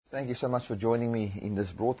Thank you so much for joining me in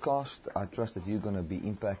this broadcast. I trust that you're going to be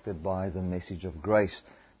impacted by the message of grace.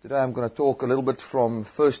 Today I'm going to talk a little bit from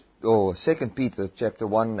 2 Peter chapter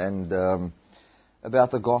 1 and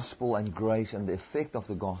about the gospel and grace and the effect of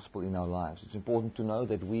the gospel in our lives. It's important to know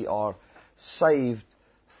that we are saved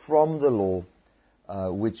from the law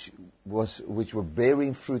which were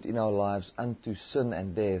bearing fruit in our lives unto sin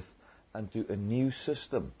and death, unto a new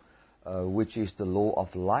system, which is the law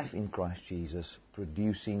of life in Christ Jesus,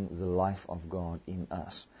 producing the life of God in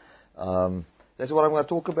us. That's what I'm going to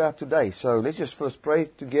talk about today. So let's just first pray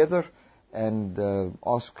together and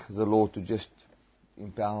ask the Lord to just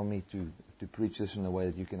empower me to preach this in a way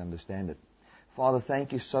that you can understand it. Father,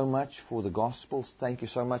 thank you so much for the Gospels. Thank you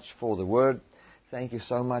so much for the Word. Thank you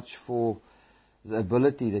so much for the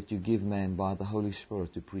ability that you give man by the Holy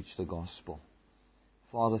Spirit to preach the Gospel.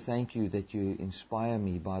 Father, thank you that you inspire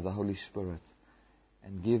me by the Holy Spirit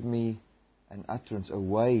and give me an utterance, a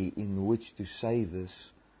way in which to say this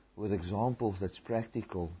with examples that's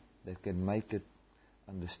practical, that can make it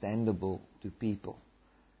understandable to people.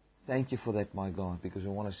 Thank you for that, my God, because I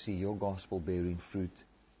want to see your gospel bearing fruit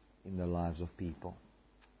in the lives of people.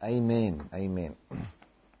 Amen. Amen.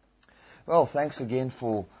 Well, thanks again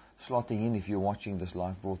for slotting in if you're watching this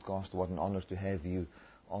live broadcast. What an honor to have you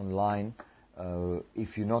online.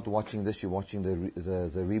 If you're not watching this, you're watching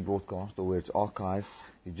the rebroadcast or where it's archived,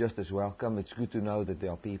 you're just as welcome. It's good to know that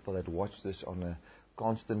there are people that watch this on a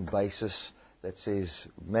constant basis that says,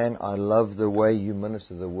 man, I love the way you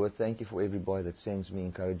minister the word. Thank you for everybody that sends me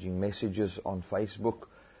encouraging messages on Facebook,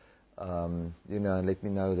 and let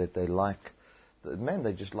me know that they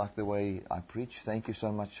they just like the way I preach. Thank you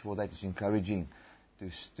so much for that. It's encouraging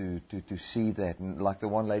to see that. And like the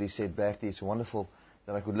one lady said, Bertie, it's wonderful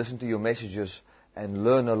that I could listen to your messages and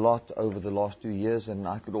learn a lot over the last 2 years, and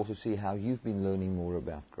I could also see how you've been learning more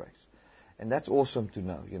about grace. And that's awesome to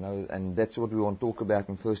know, and that's what we want to talk about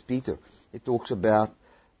in 1 Peter. It talks about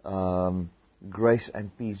grace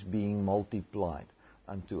and peace being multiplied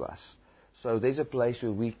unto us. So there's a place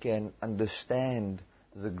where we can understand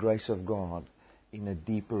the grace of God in a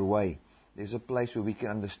deeper way. There's a place where we can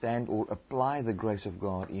understand or apply the grace of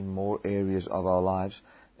God in more areas of our lives.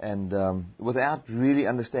 And without really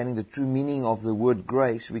understanding the true meaning of the word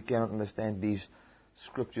grace, we cannot understand these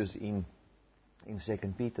scriptures in 2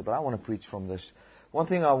 Peter. But I want to preach from this. One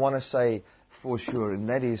thing I want to say for sure, and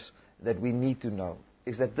that is that we need to know,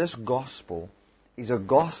 is that this gospel is a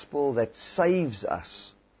gospel that saves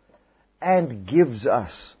us and gives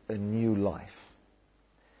us a new life.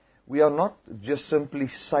 We are not just simply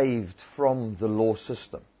saved from the law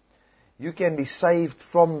system. You can be saved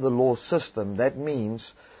from the law system. That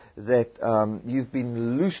means that you've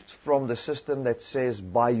been loosed from the system that says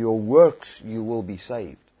by your works you will be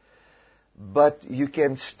saved. But you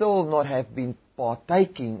can still not have been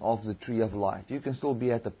partaking of the tree of life. You can still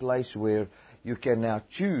be at a place where you can now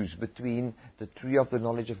choose between the tree of the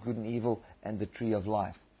knowledge of good and evil and the tree of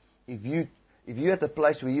life. If you're at a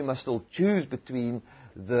place where you must still choose between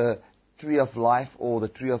the tree of life or the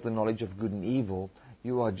tree of the knowledge of good and evil,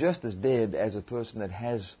 you are just as dead as a person that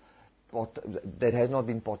has not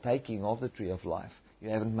been partaking of the tree of life. You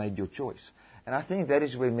haven't made your choice. And I think that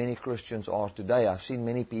is where many Christians are today. I've seen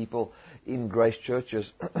many people in grace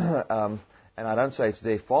churches, and I don't say it's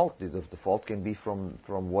their fault. The fault can be from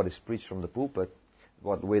what is preached from the pulpit,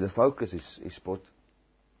 where the focus is put.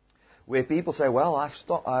 Where people say, well,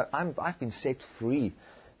 I've been set free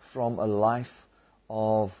from a life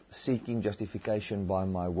of seeking justification by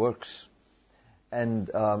my works. And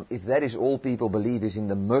if that is all people believe is in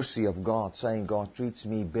the mercy of God, saying God treats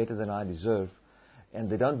me better than I deserve, and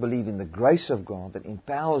they don't believe in the grace of God that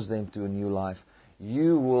empowers them to a new life,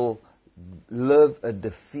 you will live a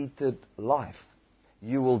defeated life.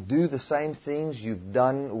 You will do the same things you've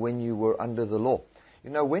done when you were under the law.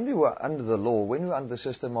 When we were under the law, when we were under the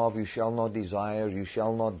system of you shall not desire, you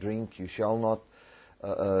shall not drink, you shall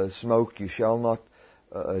not smoke, you shall not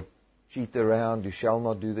cheat around, you shall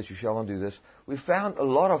not do this, you shall not do this, we found a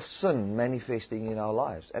lot of sin manifesting in our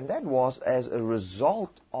lives. And that was as a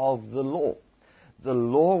result of the law. The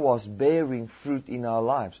law was bearing fruit in our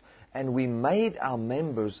lives. And we made our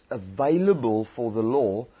members available for the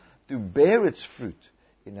law to bear its fruit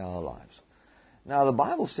in our lives. Now the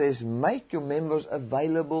Bible says, make your members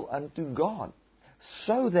available unto God,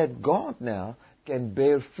 so that God now can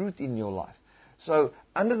bear fruit in your life. So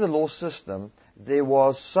under the law system, there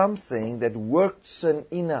was something that worked sin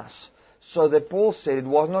in us. So that Paul said, it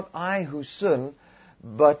was not I who sinned,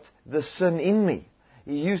 but the sin in me.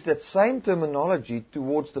 He used that same terminology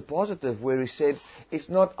towards the positive, where he said, it's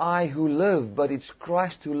not I who live, but it's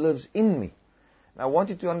Christ who lives in me. Now I want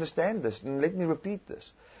you to understand this, and let me repeat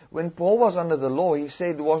this. when Paul was under the law, he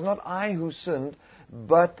said, it was not I who sinned,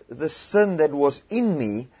 but the sin that was in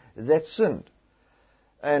me that sinned.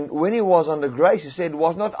 And when he was under grace, he said, it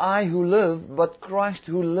was not I who live, but Christ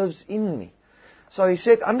who lives in me. So he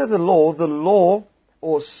said, under the law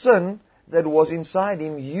or sin that was inside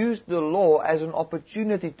him used the law as an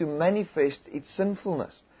opportunity to manifest its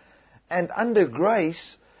sinfulness. And under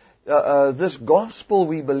grace, this gospel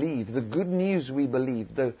we believe, the good news we believe,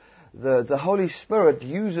 the Holy Spirit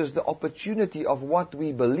uses the opportunity of what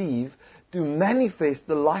we believe to manifest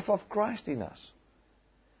the life of Christ in us.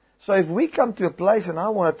 So if we come to a place, and I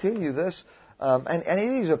want to tell you this, and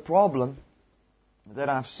it is a problem that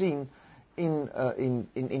I've seen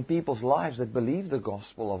in people's lives that believe the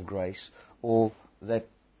gospel of grace, or that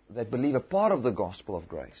believe a part of the gospel of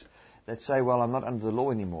grace, that say, well, I'm not under the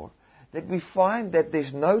law anymore, that we find that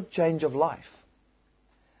there's no change of life.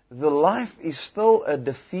 The life is still a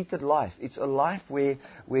defeated life. It's a life where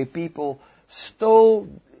people still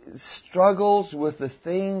struggles with the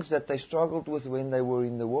things that they struggled with when they were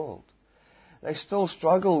in the world. They still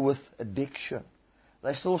struggle with addiction.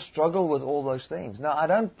 They still struggle with all those things. Now, I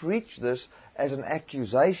don't preach this as an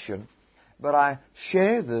accusation, but I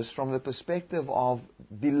share this from the perspective of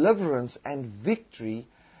deliverance and victory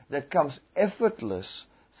that comes effortless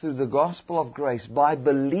through the gospel of grace by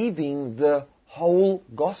believing the whole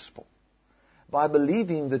gospel, by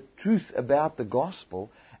believing the truth about the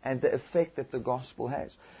gospel and the effect that the gospel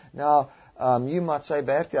has. Now, you might say,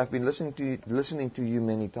 Bertie, I've been listening to you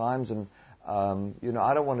many times, and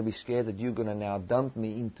I don't want to be scared that you're going to now dump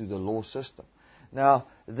me into the law system. Now,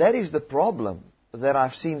 that is the problem that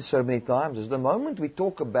I've seen so many times, is the moment we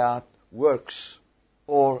talk about works,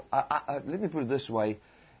 or let me put it this way,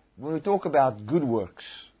 when we talk about good works,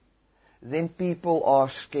 then people are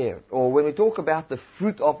scared. Or when we talk about the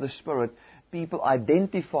fruit of the Spirit, people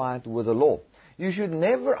identify it with the law. You should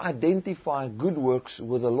never identify good works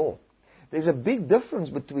with the law. There's a big difference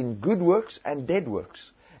between good works and dead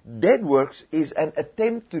works. Dead works is an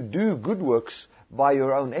attempt to do good works by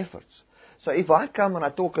your own efforts. So if I come and I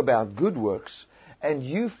talk about good works, and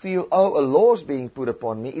you feel, oh, a law is being put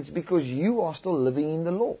upon me, it's because you are still living in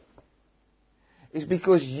the law. It's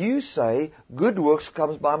because you say good works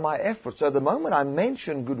comes by my effort. So the moment I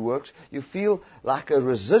mention good works, you feel like a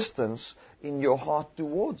resistance in your heart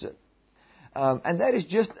towards it. And that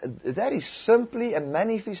is simply a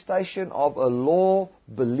manifestation of a law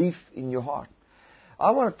belief in your heart.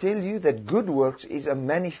 I want to tell you that good works is a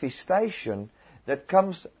manifestation that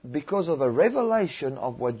comes because of a revelation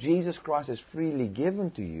of what Jesus Christ has freely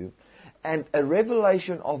given to you, and a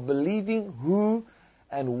revelation of believing who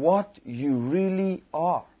and what you really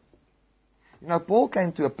are. Paul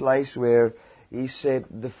came to a place where he said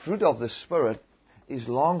the fruit of the Spirit is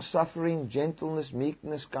long-suffering, gentleness,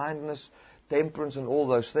 meekness, kindness, temperance, and all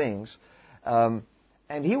those things.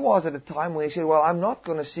 And he was at a time when he said, well, I'm not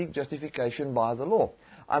going to seek justification by the law.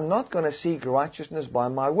 I'm not going to seek righteousness by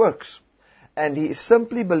my works. And he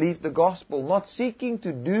simply believed the gospel, not seeking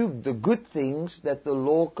to do the good things that the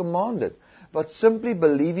law commanded, but simply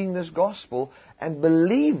believing this gospel and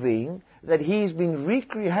believing that he has been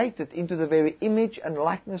recreated into the very image and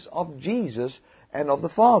likeness of Jesus and of the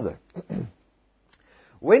Father.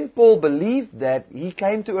 When Paul believed that, he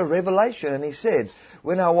came to a revelation and he said,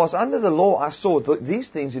 when I was under the law, I saw these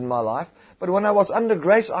things in my life, but when I was under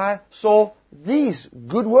grace, I saw these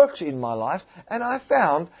good works in my life, and I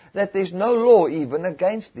found that there's no law even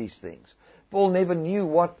against these things. Paul never knew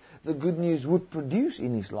what the good news would produce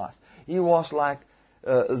in his life. He was like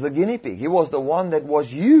the guinea pig. He was the one that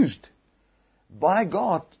was used by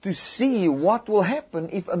God to see what will happen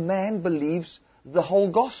if a man believes the whole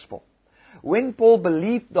gospel. When Paul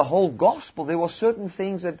believed the whole gospel, there were certain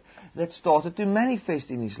things that started to manifest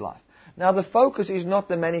in his life. Now, the focus is not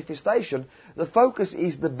the manifestation. The focus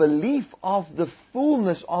is the belief of the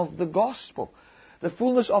fullness of the gospel. The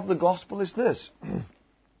fullness of the gospel is this.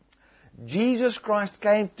 Jesus Christ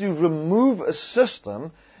came to remove a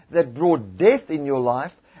system that brought death in your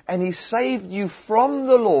life, and He saved you from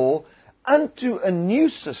the law unto a new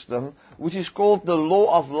system, which is called the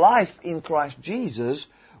law of life in Christ Jesus,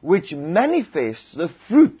 which manifests the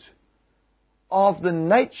fruit of the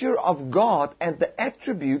nature of God and the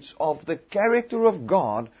attributes of the character of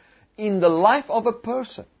God in the life of a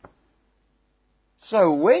person.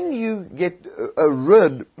 So when you get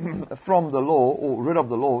rid from the law, or rid of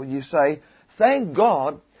the law, you say, thank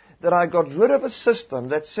God that I got rid of a system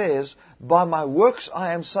that says, by my works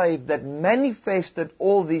I am saved, that manifested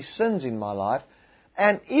all these sins in my life.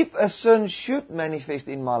 And if a sin should manifest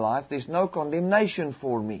in my life, there's no condemnation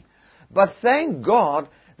for me. But thank God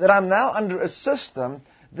that I'm now under a system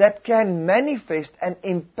that can manifest and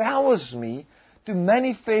empowers me to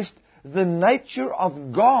manifest the nature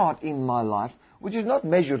of God in my life, which is not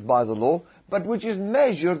measured by the law, but which is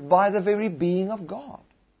measured by the very being of God.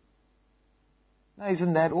 Now,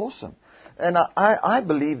 isn't that awesome? And I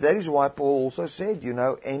believe that is why Paul also said,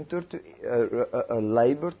 labor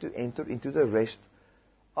to enter into the rest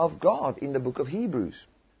of God in the book of Hebrews.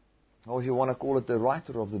 Or if you want to call it the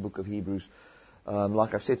writer of the book of Hebrews,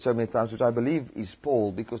 like I've said so many times, which I believe is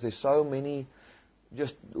Paul, because there's so many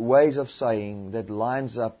just ways of saying that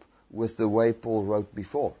lines up with the way Paul wrote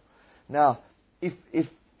before. Now, if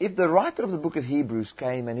the writer of the book of Hebrews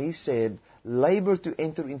came and he said, labor to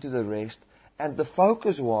enter into the rest, and the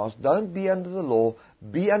focus was, don't be under the law,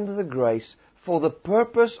 be under the grace, for the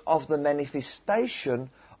purpose of the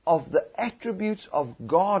manifestation of the attributes of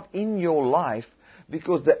God in your life,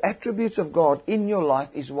 because the attributes of God in your life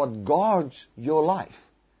is what guards your life,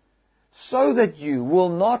 so that you will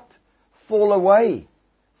not fall away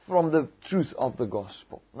from the truth of the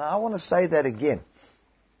gospel. Now, I want to say that again.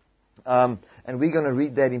 And we're going to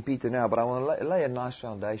read that in Peter now, but I want to lay a nice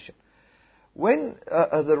foundation. When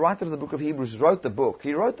the writer of the book of Hebrews wrote the book,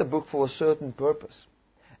 he wrote the book for a certain purpose.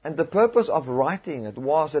 And the purpose of writing it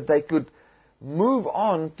was that they could move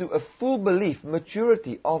on to a full belief,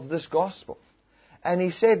 maturity of this gospel. And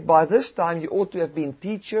he said, by this time you ought to have been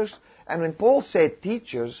teachers. And when Paul said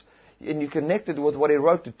teachers, and you connected with what he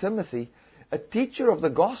wrote to Timothy, a teacher of the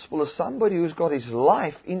gospel is somebody who's got his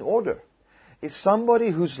life in order. It's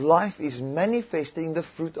somebody whose life is manifesting the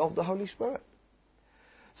fruit of the Holy Spirit.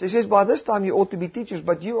 So he says, by this time you ought to be teachers,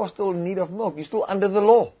 but you are still in need of milk. You're still under the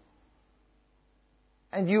law.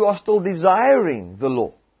 And you are still desiring the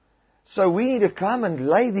law. So we need to come and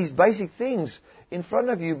lay these basic things in front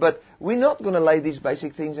of you, but we're not going to lay these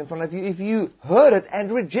basic things in front of you if you heard it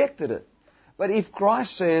and rejected it. But if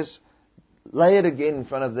Christ says, lay it again in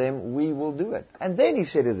front of them, we will do it. And then he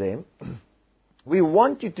said to them, we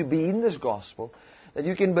want you to be in this gospel, that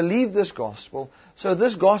you can believe this gospel, so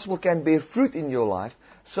this gospel can bear fruit in your life,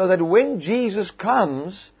 so that when Jesus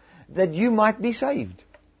comes, that you might be saved.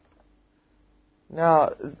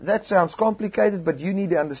 Now, that sounds complicated, but you need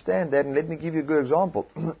to understand that, and let me give you a good example.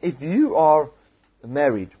 If you are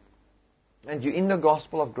married, and you're in the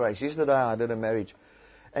gospel of grace, yesterday I did a marriage,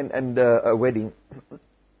 and a wedding,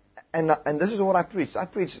 and this is what I preached. I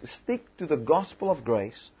preached, stick to the gospel of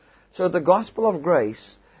grace, so the gospel of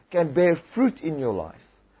grace can bear fruit in your life.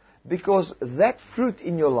 Because that fruit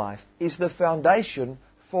in your life is the foundation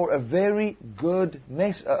for a very good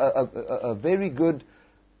a very good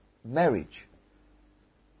marriage.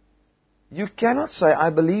 You cannot say, I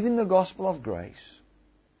believe in the gospel of grace.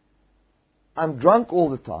 I'm drunk all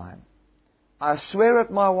the time. I swear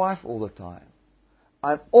at my wife all the time.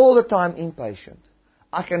 I'm all the time impatient.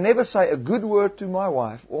 I can never say a good word to my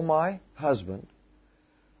wife or my husband.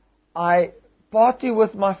 I party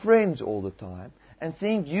with my friends all the time and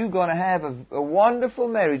think you're going to have a wonderful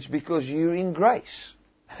marriage because you're in grace.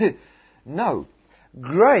 No.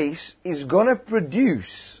 Grace is going to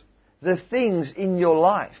produce the things in your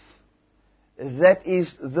life that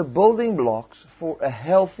is the building blocks for a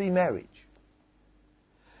healthy marriage.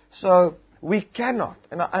 So we cannot,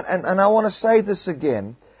 and I want to say this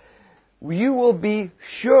again, you will be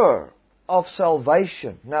sure of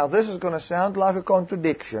salvation. Now this is going to sound like a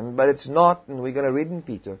contradiction, but it's not, and we're going to read in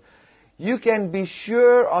Peter. You can be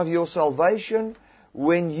sure of your salvation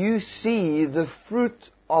when you see the fruit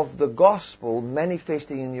of the gospel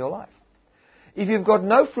manifesting in your life. If you've got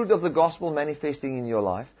no fruit of the gospel manifesting in your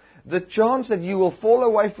life, the chance that you will fall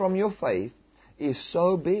away from your faith is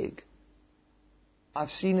so big.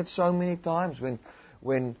 I've seen it so many times when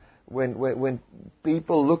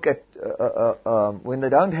people look at when they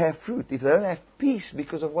don't have fruit, if they don't have peace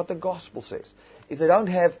because of what the gospel says, if they don't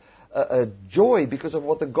have joy because of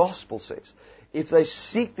what the gospel says, if they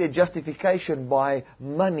seek their justification by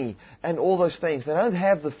money and all those things, they don't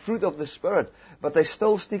have the fruit of the Spirit, but they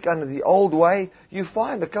still stick under the old way, you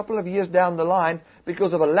find a couple of years down the line,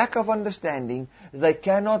 because of a lack of understanding, they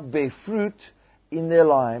cannot bear fruit in their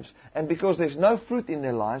lives, and because there's no fruit in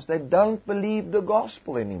their lives, they don't believe the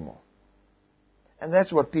gospel anymore. And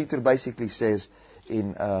that's what Peter basically says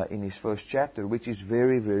in his first chapter, which is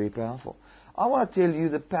very, very powerful. I want to tell you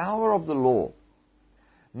the power of the law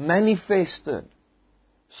manifested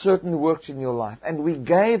certain works in your life, and we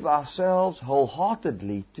gave ourselves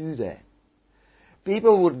wholeheartedly to that.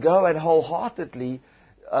 People would go and wholeheartedly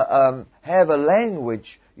have a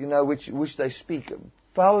language, which they speak,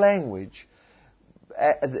 foul language,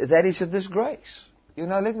 that is a disgrace.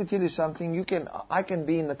 Let me tell you something. I can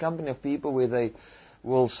be in the company of people where they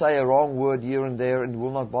will say a wrong word here and there and it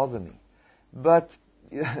will not bother me. But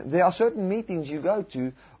there are certain meetings you go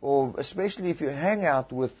to, or especially if you hang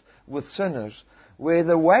out with sinners, where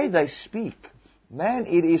the way they speak, man,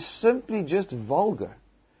 it is simply just vulgar.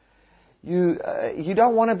 You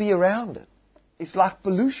don't want to be around it. It's like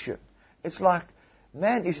pollution. It's like,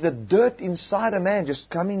 man, it's the dirt inside a man just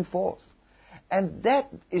coming forth. And that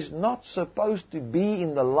is not supposed to be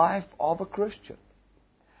in the life of a Christian.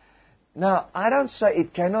 Now, I don't say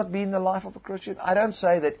it cannot be in the life of a Christian. I don't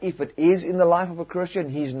say that if it is in the life of a Christian,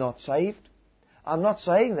 he's not saved. I'm not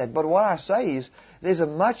saying that. But what I say is, there's a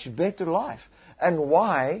much better life. And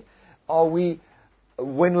why are we,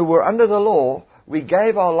 when we were under the law, we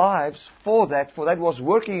gave our lives for that was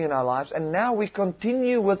working in our lives, and now we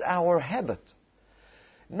continue with our habit.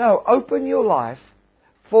 No, open your life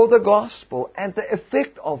for the gospel and the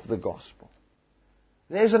effect of the gospel.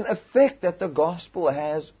 There's an effect that the gospel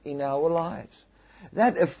has in our lives.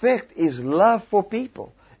 That effect is love for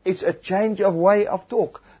people. It's a change of way of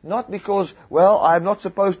talk. Not because, well, I'm not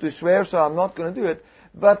supposed to swear, so I'm not going to do it.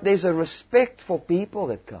 But there's a respect for people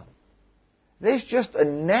that comes. There's just a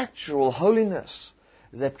natural holiness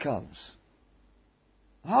that comes.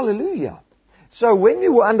 Hallelujah. So when we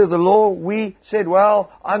were under the law, we said,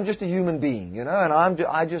 well, I'm just a human being, and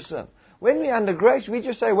I just sin. When we're under grace, we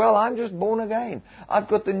just say, well, I'm just born again. I've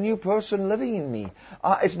got the new person living in me.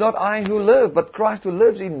 It's not I who live, but Christ who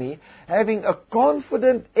lives in me, having a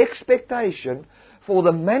confident expectation for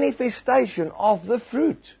the manifestation of the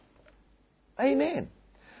fruit. Amen.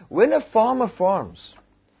 When a farmer farms,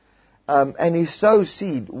 and he sows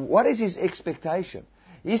seed, what is his expectation?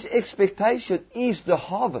 His expectation is the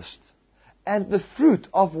harvest and the fruit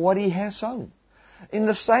of what he has sown. In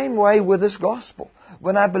the same way with this gospel.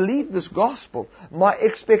 When I believe this gospel, my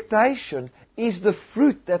expectation is the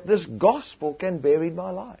fruit that this gospel can bear in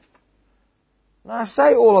my life. Now I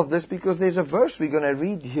say all of this because there's a verse we're going to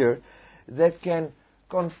read here that can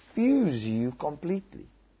confuse you completely.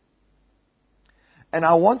 And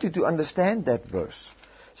I want you to understand that verse.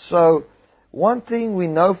 So, one thing we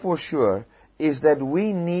know for sure is that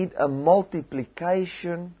we need a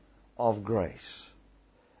multiplication of grace.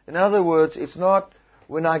 In other words, it's not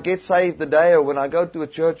when I get saved today or when I go to a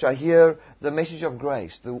church, I hear the message of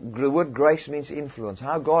grace. The word grace means influence.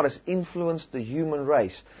 How God has influenced the human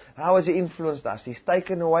race. How has He influenced us? He's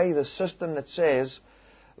taken away the system that says,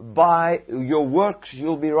 by your works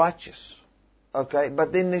you'll be righteous. Okay,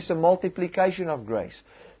 but then there's a multiplication of grace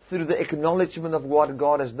through the acknowledgement of what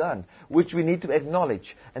God has done, which we need to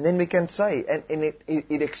acknowledge. And then we can say, and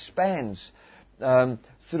it expands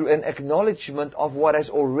through an acknowledgement of what has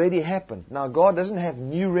already happened. Now, God doesn't have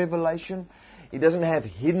new revelation. He doesn't have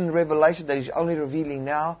hidden revelation that He's only revealing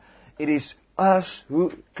now. It is us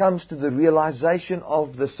who comes to the realization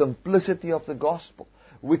of the simplicity of the gospel,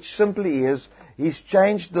 which simply is, He's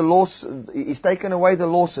changed the law, He's taken away the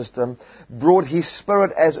law system, brought His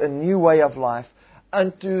Spirit as a new way of life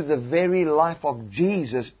unto the very life of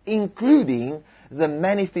Jesus, including the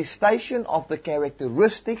manifestation of the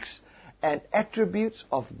characteristics and attributes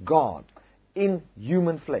of God in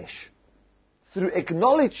human flesh, through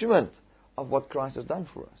acknowledgement of what Christ has done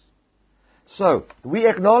for us. So, we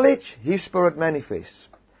acknowledge, His Spirit manifests.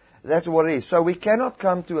 That's what it is. So we cannot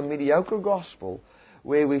come to a mediocre gospel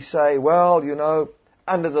where we say, well,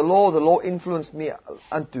 under the law influenced me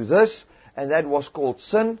unto this, and that was called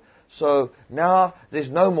sin. So now there's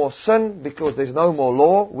no more sin because there's no more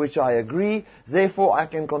law, which I agree. Therefore, I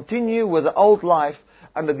can continue with the old life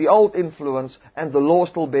under the old influence and the law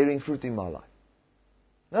still bearing fruit in my life.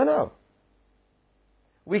 No.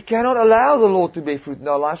 We cannot allow the law to bear fruit in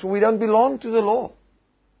our lives, for we don't belong to the law.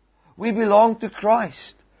 We belong to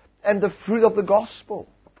Christ and the fruit of the gospel.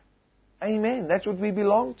 Amen. That's what we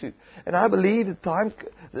belong to. And I believe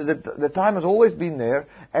the time has always been there,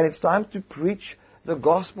 and it's time to preach the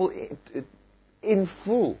gospel in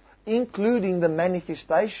full, including the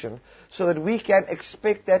manifestation, so that we can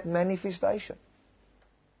expect that manifestation.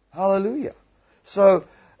 Hallelujah. So,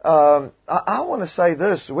 I want to say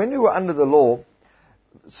this. When we were under the law,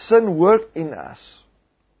 sin worked in us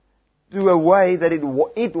to a way that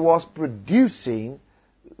it was producing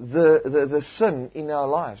the sin in our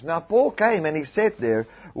lives. Now, Paul came and he said there,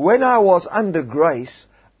 when I was under grace,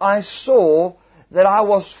 I saw that I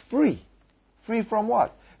was free. Free from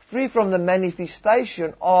what? Free from the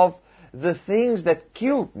manifestation of the things that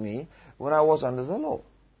killed me when I was under the law.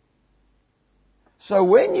 So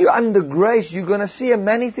when you're under grace, you're going to see a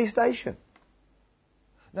manifestation.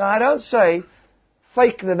 Now, I don't say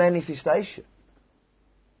fake the manifestation.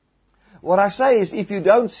 What I say is, if you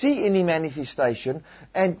don't see any manifestation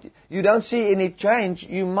and you don't see any change,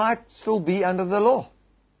 you might still be under the law,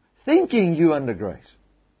 thinking you're under grace.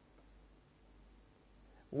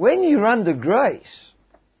 When you're under grace,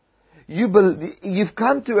 you've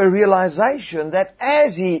come to a realization that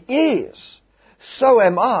as He is, so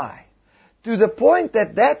am I. To the point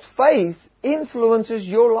that that faith influences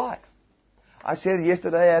your life. I said it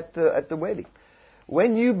yesterday at the wedding.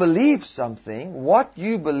 When you believe something, what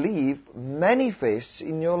you believe manifests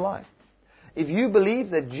in your life. If you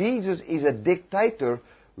believe that Jesus is a dictator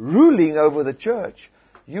ruling over the church,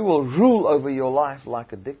 you will rule over your life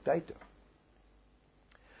like a dictator.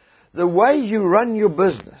 The way you run your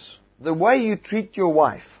business, the way you treat your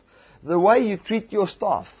wife, the way you treat your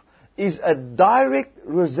staff, is a direct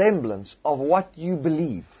resemblance of what you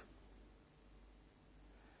believe.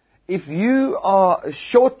 If you are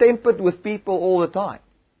short-tempered with people all the time,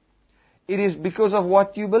 it is because of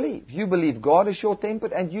what you believe. You believe God is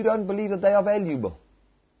short-tempered and you don't believe that they are valuable.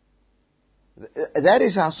 That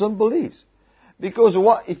is how simple it is. Because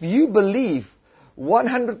if you believe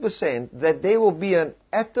 100% that there will be an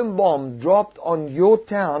atom bomb dropped on your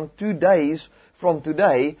town 2 days from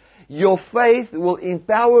today, your faith will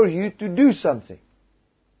empower you to do something.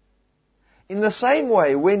 In the same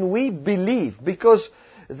way, when we believe, because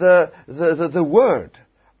the word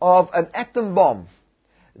of an atom bomb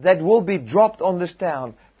that will be dropped on this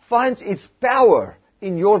town finds its power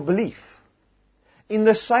in your belief. In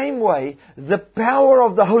the same way, the power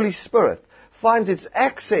of the Holy Spirit finds its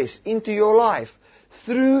access into your life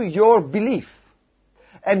through your belief.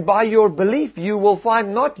 And by your belief, you will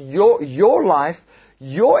find not your life,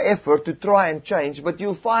 your effort to try and change, but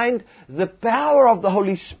you'll find the power of the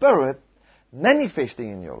Holy Spirit manifesting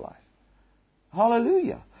in your life.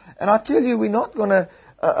 Hallelujah. And I tell you, we're not going to,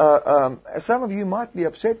 some of you might be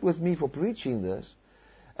upset with me for preaching this.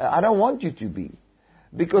 I don't want you to be.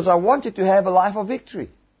 Because I want you to have a life of victory.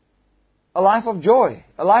 A life of joy.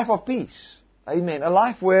 A life of peace. Amen. A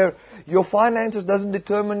life where your finances doesn't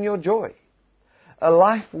determine your joy. A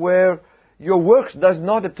life where your works does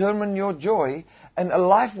not determine your joy. And a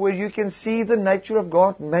life where you can see the nature of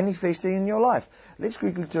God manifesting in your life. Let's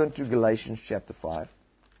quickly turn to Galatians chapter 5.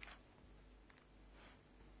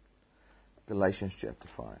 Galatians chapter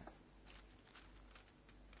 5.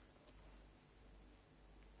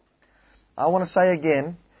 I want to say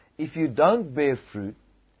again, if you don't bear fruit,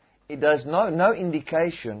 it does no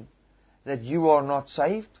indication that you are not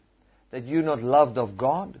saved, that you're not loved of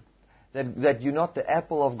God, that you're not the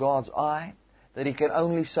apple of God's eye, that He can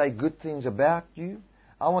only say good things about you.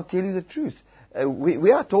 I want to tell you the truth.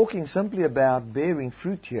 We are talking simply about bearing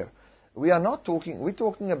fruit here. We're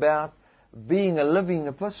talking about being a living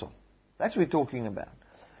epistle. That's what we're talking about.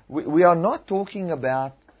 We are not talking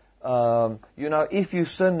about if you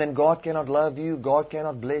sin, then God cannot love you, God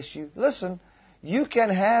cannot bless you. Listen, you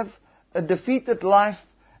can have a defeated life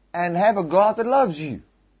and have a God that loves you.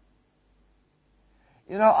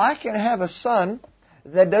 I can have a son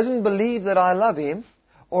that doesn't believe that I love him,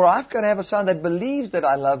 or I can have a son that believes that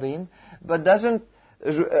I love him, but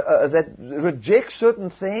that rejects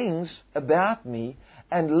certain things about me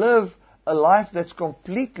and live a life that's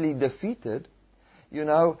completely defeated.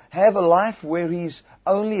 Have a life where he's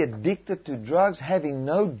only addicted to drugs, having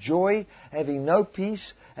no joy, having no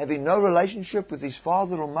peace, having no relationship with his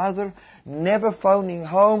father or mother, never phoning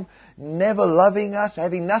home, never loving us,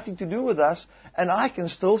 having nothing to do with us, and I can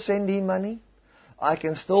still send him money. I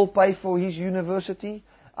can still pay for his university.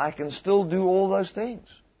 I can still do all those things.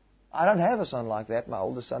 I don't have a son like that. My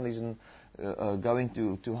oldest son is going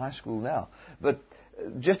to high school now. But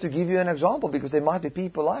just to give you an example, because there might be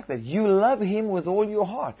people like that. You love him with all your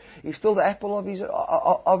heart. He's still the apple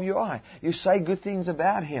of your eye. You say good things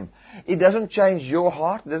about him. It doesn't change your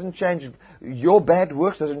heart. It doesn't change your bad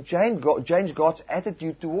works. It doesn't change God's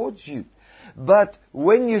attitude towards you. But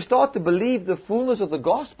when you start to believe the fullness of the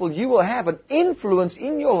gospel, you will have an influence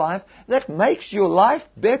in your life that makes your life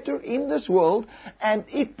better in this world, and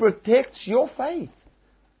it protects your faith.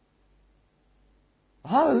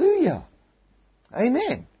 Hallelujah.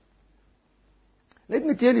 Amen. Let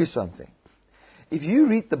me tell you something. If you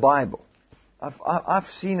read the Bible, I've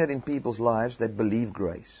seen it in people's lives that believe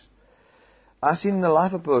grace. I've seen in the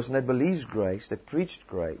life of a person that believes grace, that preached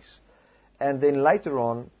grace, and then later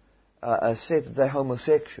on said that they're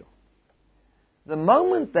homosexual. The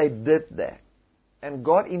moment they did that and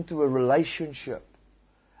got into a relationship,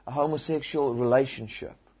 a homosexual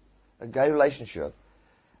relationship, a gay relationship,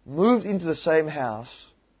 moved into the same house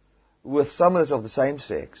with someone that's of the same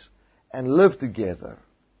sex and live together,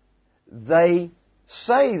 they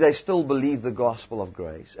say they still believe the gospel of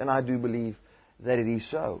grace, and I do believe that it is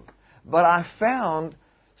so. But I found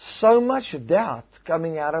so much doubt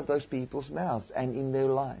coming out of those people's mouths and in their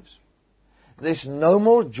lives. There's no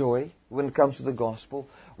more joy. when it comes to the gospel.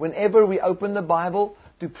 Whenever we open the Bible,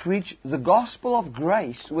 to preach the gospel of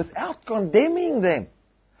grace without condemning them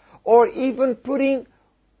or even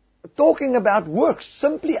talking about works,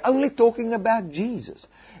 simply only talking about Jesus.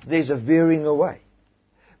 There's a veering away.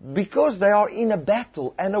 Because they are in a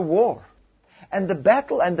battle and a war. And the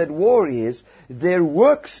battle and that war is, their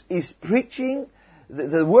works is preaching,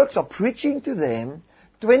 the works are preaching to them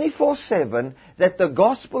 24/7 that the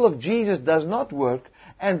gospel of Jesus does not work,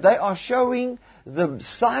 and they are showing the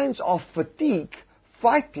signs of fatigue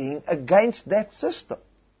fighting against that system.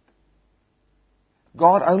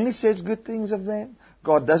 God only says good things of them.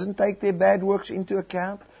 God doesn't take their bad works into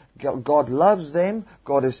account. God loves them.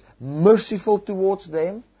 God is merciful towards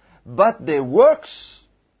them. But their works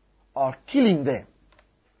are killing them.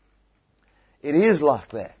 It is like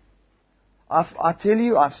that. I tell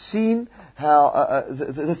you, I've seen how,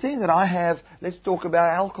 the thing that I have, let's talk about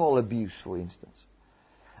alcohol abuse, for instance.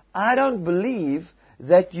 I don't believe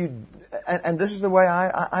that and this is the way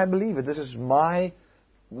I believe it. This is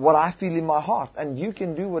what I feel in my heart. And you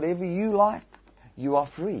can do whatever you like. You are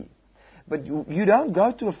free. But you don't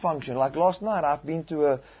go to a function. Like last night, I've been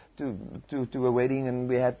to a wedding and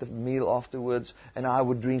we had the meal afterwards, and I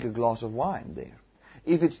would drink a glass of wine there.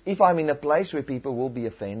 If I'm in a place where people will be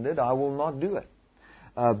offended, I will not do it.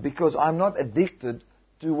 Because I'm not addicted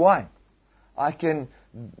to wine. I can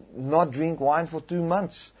not drink wine for 2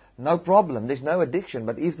 months. No problem. There's no addiction.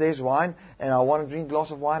 But if there's wine and I want to drink a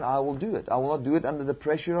glass of wine, I will do it. I will not do it under the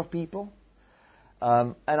pressure of people.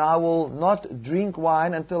 And I will not drink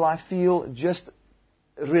wine until I feel just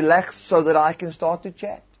relaxed so that I can start to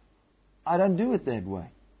chat. I don't do it that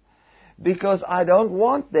way. Because I don't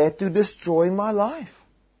want that to destroy my life.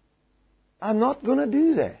 I'm not going to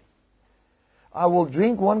do that. I will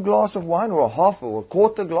drink 1 glass of wine or a half or a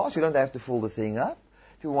quarter glass. You don't have to fill the thing up.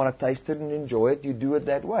 If you want to taste it and enjoy it, you do it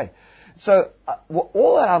that way. So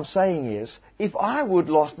all that I'm saying is, if I would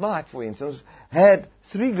last night, for instance, had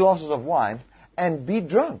 3 glasses of wine and be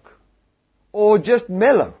drunk or just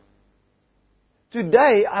mellow,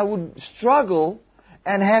 today I would struggle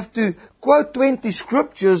and have to quote 20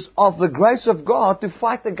 scriptures of the grace of God to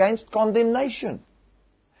fight against condemnation.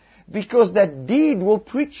 Because that deed will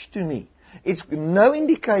preach to me. It's no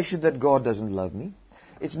indication that God doesn't love me.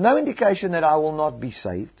 It's no indication that I will not be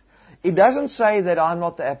saved. It doesn't say that I'm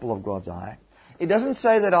not the apple of God's eye. It doesn't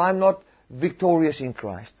say that I'm not victorious in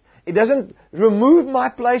Christ. It doesn't remove my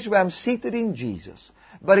place where I'm seated in Jesus.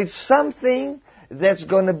 But it's something that's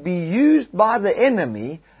going to be used by the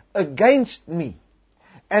enemy against me.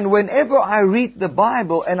 And whenever I read the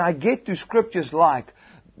Bible and I get to scriptures like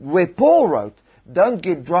where Paul wrote, don't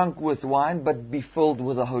get drunk with wine, but be filled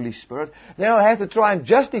with the Holy Spirit, then I'll have to try and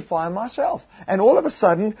justify myself. And all of a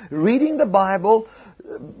sudden, reading the Bible,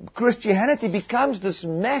 Christianity becomes this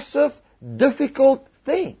massive, difficult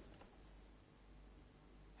thing.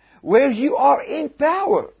 Where you are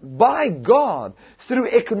empowered by God through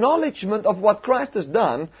acknowledgement of what Christ has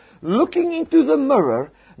done, looking into the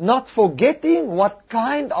mirror, not forgetting what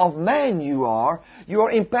kind of man you are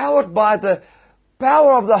empowered by the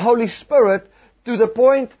power of the Holy Spirit to the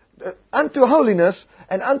point unto holiness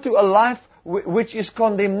and unto a life which is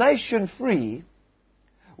condemnation free,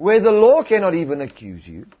 where the law cannot even accuse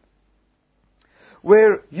you,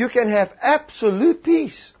 where you can have absolute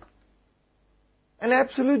peace and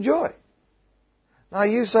absolute joy. Now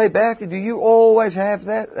you say, Bertie, do you always have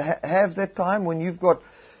that time when you've got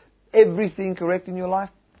everything correct in your life?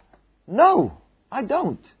 No, I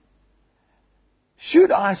don't.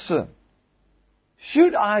 Should I sin?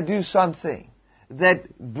 Should I do something that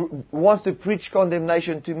wants to preach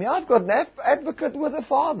condemnation to me? I've got an advocate with the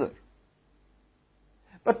Father.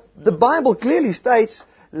 But the Bible clearly states,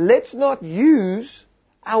 let's not use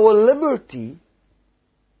our liberty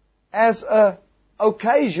as an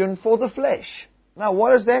occasion for the flesh. Now,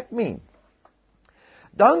 what does that mean?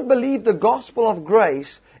 Don't believe the gospel of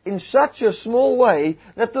grace in such a small way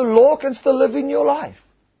that the law can still live in your life.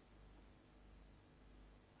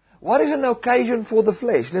 What is an occasion for the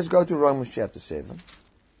flesh? Let's go to Romans chapter 7.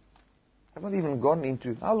 I've not even gone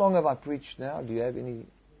into... How long have I preached now? Do you have any...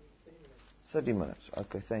 30 minutes.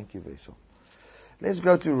 Okay, thank you, Vessel. Let's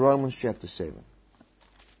go to Romans chapter 7.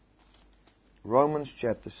 Romans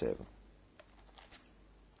chapter 7.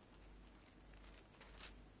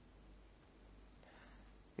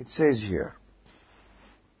 It says here,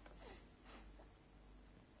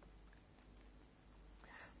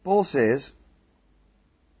 Paul says,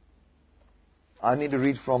 I need to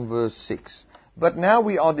read from verse 6. But now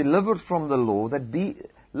we are delivered from the law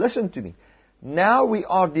listen to me. Now we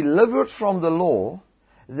are delivered from the law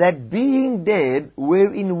that being dead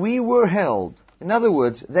wherein we were held, In other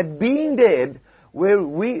words, that being dead,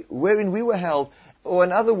 wherein we were held, or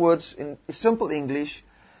in other words, in simple English,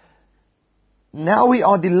 now we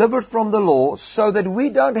are delivered from the law so that we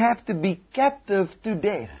don't have to be captive to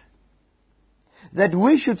death. That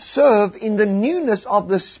we should serve in the newness of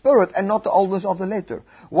the Spirit and not the oldness of the letter.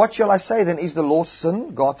 What shall I say then? Is the law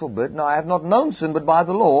sin? God forbid. No, I have not known sin but by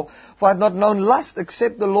the law. For I have not known lust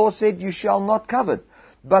except the law said, you shall not covet.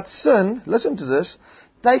 But sin, listen to this,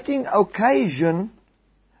 taking occasion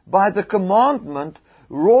by the commandment,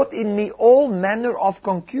 wrought in me all manner of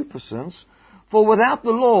concupiscence. For without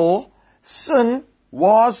the law, sin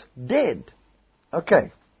was dead.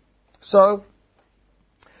 Okay. So,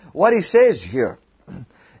 what he says here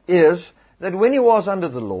is that when he was under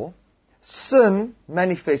the law, sin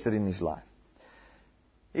manifested in his life.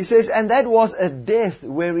 He says, and that was a death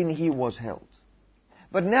wherein he was held.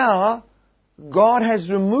 But now, God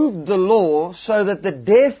has removed the law so that the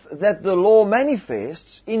death that the law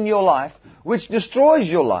manifests in your life, which destroys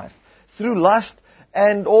your life through lust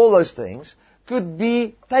and all those things, could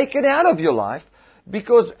be taken out of your life,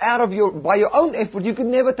 because by your own effort you could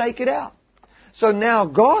never take it out. So now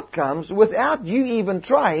God comes without you even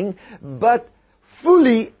trying, but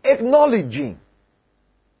fully acknowledging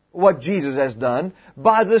what Jesus has done.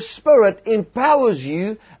 By the Spirit empowers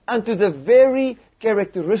you unto the very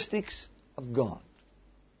characteristics of God.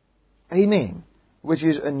 Amen. Which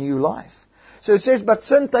is a new life. So it says, but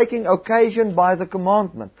sin taking occasion by the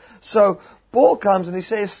commandment. So Paul comes and he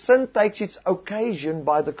says, sin takes its occasion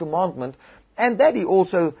by the commandment. And that he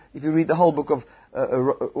also, if you read the whole book of,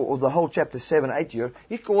 or the whole chapter 7, 8 here,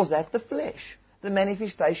 he calls that the flesh. The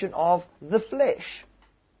manifestation of the flesh.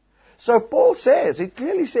 So Paul says, it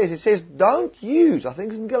clearly says, don't use, I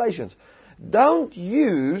think it's in Galatians, don't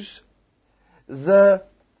use your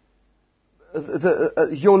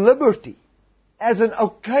liberty as an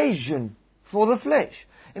occasion for the flesh.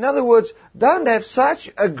 In other words, don't have such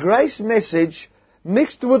a grace message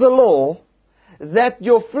mixed with the law that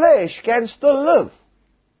your flesh can still live.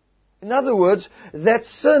 In other words, that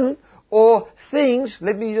sin or things,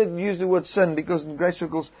 let me use the word sin because in grace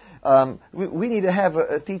circles, we need to have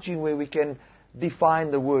a teaching where we can define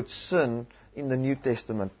the word sin in the New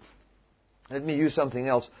Testament. Let me use something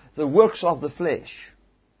else. The works of the flesh.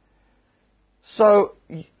 So,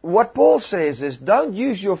 what Paul says is, don't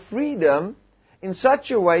use your freedom in such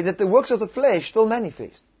a way that the works of the flesh still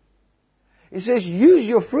manifest. He says, use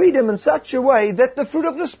your freedom in such a way that the fruit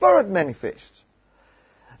of the Spirit manifests.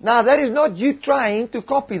 Now, that is not you trying to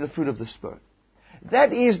copy the fruit of the Spirit.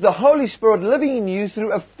 That is the Holy Spirit living in you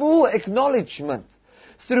through a full acknowledgement,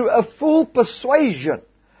 through a full persuasion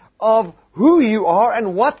of who you are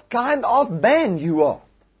and what kind of man you are.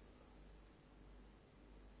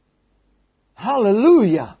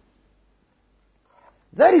 Hallelujah!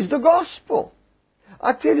 That is the gospel.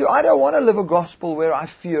 I tell you, I don't want to live a gospel where I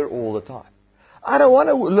fear all the time. I don't want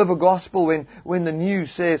to live a gospel when the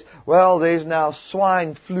news says, well, there's now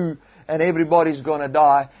swine flu and everybody's going to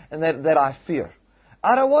die, and that I fear.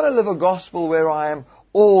 I don't want to live a gospel where I am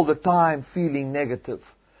all the time feeling negative.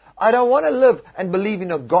 I don't want to live and believe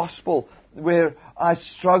in a gospel where I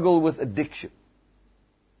struggle with addiction.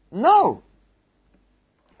 No.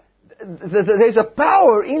 There's a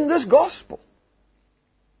power in this gospel.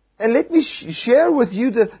 And let me share with you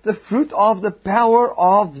the fruit of the power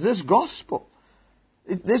of this gospel.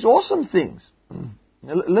 There's awesome things.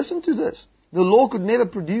 Now, listen to this. The law could never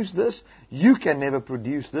produce this. You can never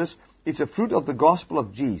produce this. It's a fruit of the gospel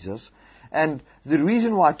of Jesus. And the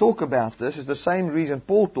reason why I talk about this is the same reason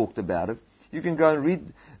Paul talked about it. You can go and read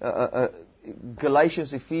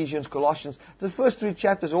Galatians, Ephesians, Colossians. The first 3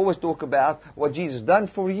 chapters always talk about what Jesus done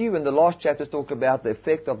for you, and the last chapters talk about the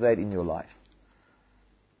effect of that in your life.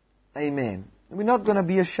 Amen. We're not going to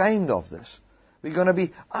be ashamed of this. We're going to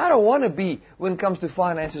be, I don't want to be, when it comes to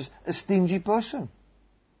finances, a stingy person.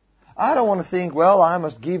 I don't want to think, well, I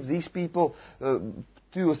must give these people 2,000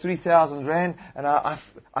 or 3,000 rand, and I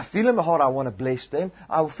feel in my heart I want to bless them.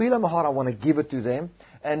 I feel in my heart I want to give it to them,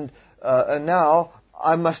 and now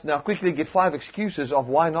I must now quickly get 5 excuses of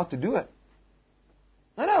why not to do it.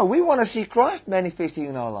 No, we want to see Christ manifesting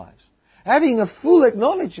in our lives. Having a full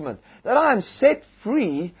acknowledgement that I am set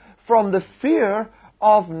free from the fear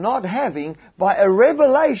of not having, by a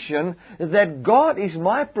revelation that God is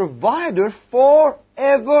my provider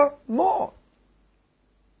forevermore.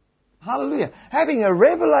 Hallelujah. Having a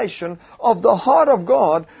revelation of the heart of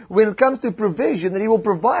God when it comes to provision, that He will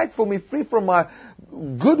provide for me free from my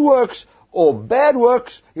good works or bad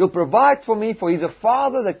works. He'll provide for me, for He's a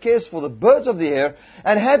Father that cares for the birds of the air.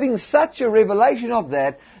 And having such a revelation of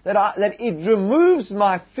that it removes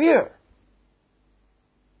my fear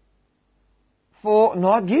for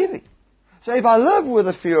not giving. So if I live with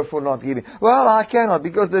a fear for not giving, well, I cannot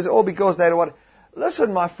because this or because that or what.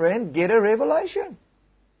 Listen, my friend, get a revelation.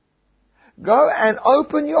 Go and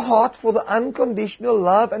open your heart for the unconditional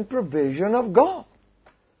love and provision of God.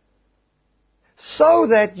 So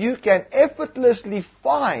that you can effortlessly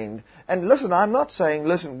find, and listen, I'm not saying,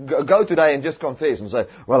 listen, go today and just confess and say,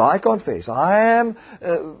 well, I confess, I am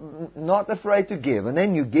not afraid to give. And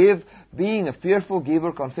then you give, being a fearful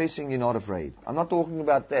giver, confessing you're not afraid. I'm not talking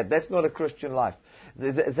about that. That's not a Christian life.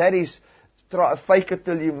 That is fake it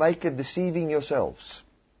till you make it, deceiving yourselves.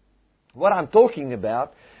 What I'm talking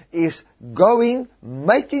about is going,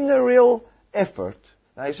 making a real effort.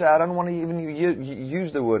 Now you say, I don't want to even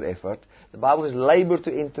use the word effort. The Bible says labor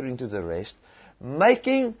to enter into the rest.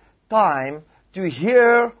 Making time to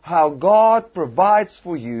hear how God provides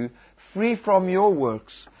for you, free from your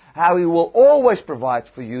works. How He will always provide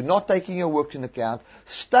for you, not taking your works into account.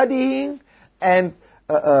 Studying and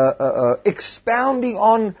expounding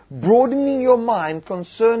on, broadening your mind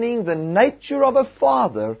concerning the nature of a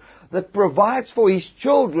Father that provides for His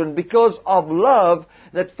children because of love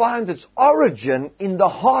that finds its origin in the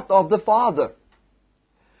heart of the Father.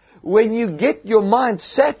 When you get your mind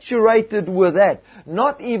saturated with that,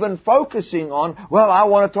 not even focusing on, well, I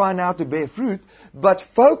want to try now to bear fruit, but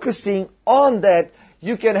focusing on that,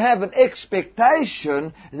 you can have an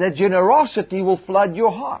expectation that generosity will flood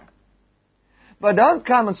your heart. But don't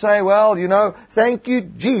come and say, well, thank you,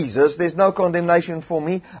 Jesus, there's no condemnation for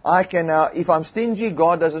me. I can now, if I'm stingy,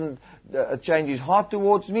 God doesn't change His heart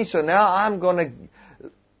towards me, so now I'm going to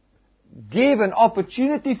give an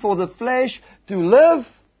opportunity for the flesh to live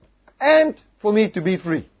and for me to be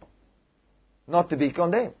free, not to be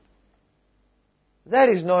condemned. That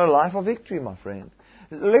is not a life of victory, my friend.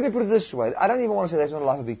 Let me put it this way. I don't even want to say that's not a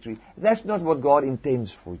life of victory. That's not what God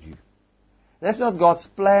intends for you. That's not God's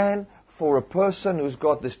plan for a person who's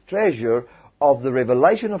got this treasure of the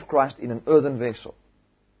revelation of Christ in an earthen vessel.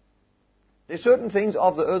 There's certain things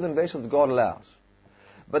of the earthen vessel that God allows.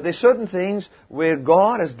 But there's certain things where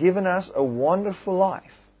God has given us a wonderful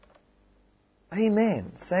life.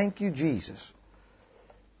 Amen. Thank you, Jesus.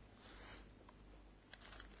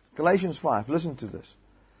 Galatians 5. Listen to this.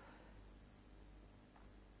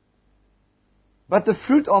 But the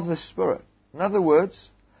fruit of the Spirit. In other words,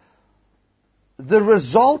 the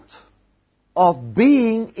result of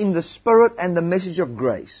being in the Spirit and the message of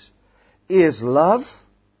grace is love,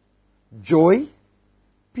 joy,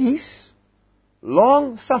 peace,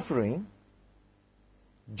 long-suffering,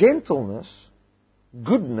 gentleness,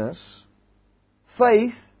 goodness,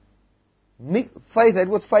 faith. That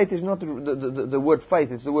word faith is not the word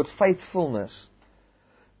faith, it's the word faithfulness.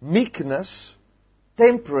 Meekness,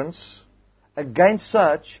 temperance, against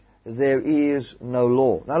such there is no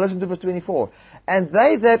law. Now listen to verse 24. And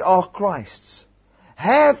they that are Christ's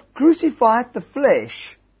have crucified the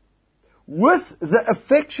flesh with the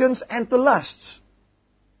affections and the lusts.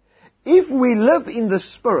 If we live in the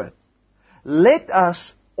Spirit, let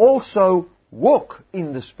us also walk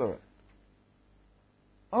in the Spirit.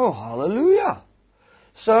 Oh, hallelujah.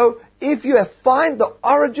 So, if you find the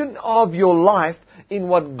origin of your life in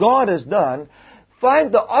what God has done,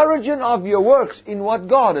 find the origin of your works in what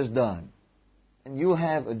God has done. And you'll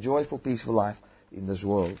have a joyful, peaceful life in this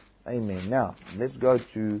world. Amen. Now, let's go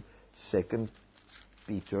to 2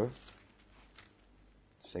 Peter.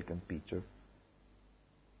 2 Peter.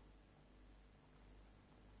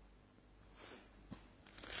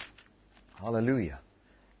 Hallelujah.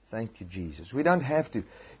 Thank you, Jesus. We don't have to.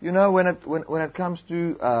 When it comes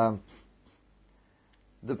to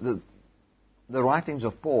the writings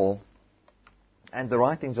of Paul and the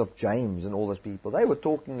writings of James and all those people, they were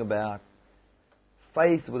talking about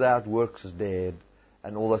faith without works is dead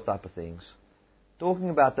and all those type of things. Talking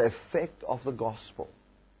about the effect of the gospel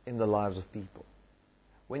in the lives of people.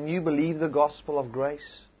 When you believe the gospel of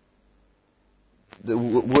grace, the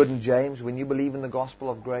word in James, when you believe in the gospel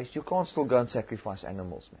of grace, you can't still go and sacrifice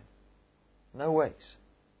animals, man. No ways.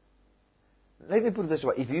 Let me put it this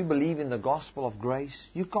way. If you believe in the gospel of grace,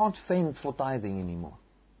 you can't fend for tithing anymore.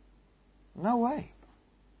 No way.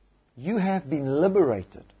 You have been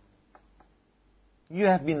liberated. You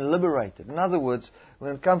have been liberated. In other words,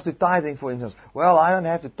 when it comes to tithing, for instance, well, I don't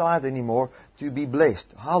have to tithe anymore to be blessed.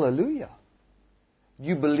 Hallelujah.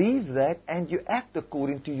 You believe that and you act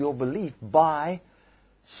according to your belief by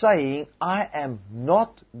saying, I am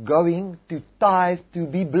not going to tithe to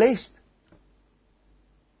be blessed.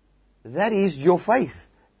 That is your faith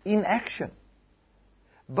in action.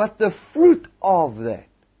 But the fruit of that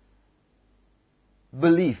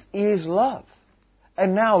belief is love.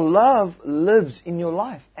 And now love lives in your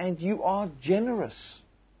life and you are generous.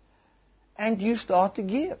 and you start to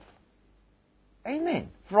give. Amen.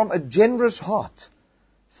 From a generous heart.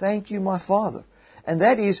 Thank you, my Father. And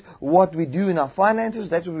that is what we do in our finances.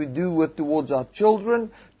 That's what we do towards our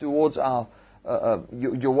children, towards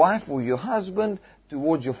your wife or your husband,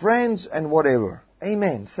 towards your friends and whatever.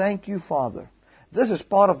 Amen. Thank you, Father. This is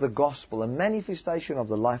part of the gospel, a manifestation of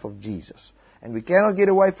the life of Jesus. And we cannot get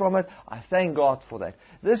away from it. I thank God for that.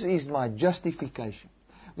 This is my justification.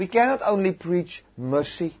 We cannot only preach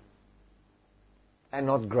mercy and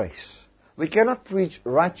not grace. We cannot preach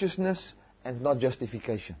righteousness and not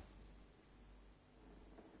justification.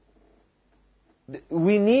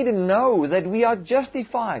 We need to know that we are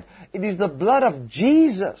justified. It is the blood of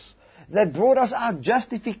Jesus that brought us our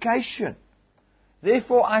justification.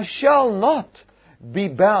 Therefore, I shall not be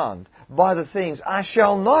bound by the things. I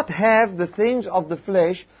shall not have the things of the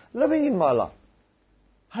flesh living in my life.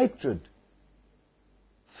 Hatred,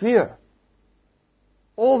 fear,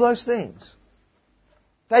 all those things.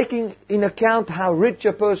 Taking in account how rich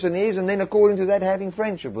a person is, and then according to that having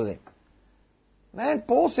friendship with him. Man,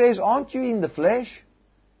 Paul says, aren't you in the flesh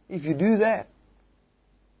if you do that?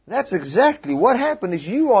 That's exactly what happened, is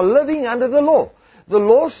you are living under the law. The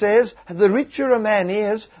law says the richer a man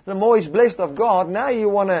is, the more he's blessed of God. Now you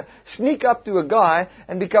want to sneak up to a guy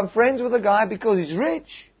and become friends with a guy because he's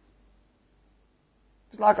rich.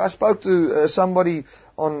 It's like I spoke to somebody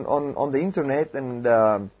on the internet, and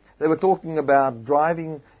they were talking about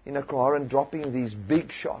driving in a car and dropping these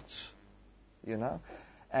big shots, you know,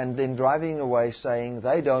 and then driving away saying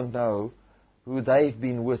they don't know who they've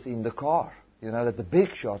been with in the car. You know, that the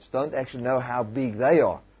big shots don't actually know how big they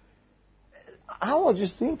are. I was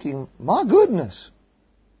just thinking, my goodness.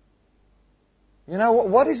 You know,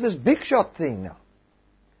 what is this big shot thing now?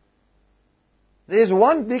 There's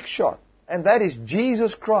one big shot, and that is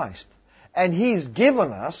Jesus Christ. And He's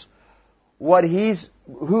given us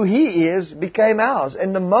who He is became ours.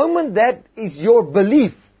 And the moment that is your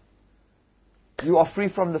belief, you are free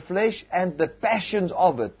from the flesh and the passions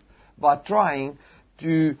of it by trying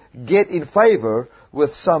to get in favor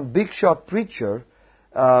with some big shot preacher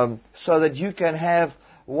so that you can have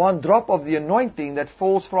one drop of the anointing that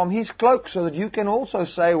falls from his cloak, so that you can also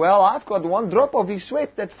say, well, I've got one drop of his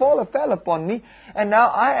sweat that fell upon me, and now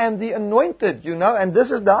I am the anointed, you know, and this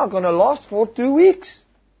is now going to last for 2 weeks.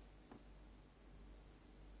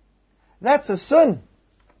 That's a sin.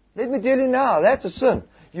 Let me tell you now, that's a sin.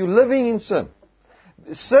 You're living in sin.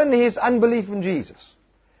 Sin is unbelief in Jesus.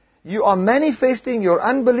 You are manifesting your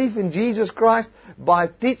unbelief in Jesus Christ by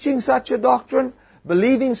teaching such a doctrine,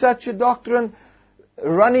 believing such a doctrine,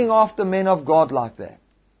 running after men of God like that.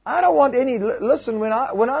 I don't want any... Listen, when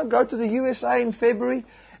I go to the USA in February,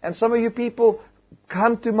 and some of you people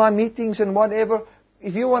come to my meetings and whatever,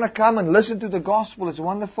 if you want to come and listen to the gospel, it's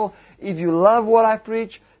wonderful. If you love what I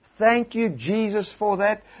preach, thank you, Jesus, for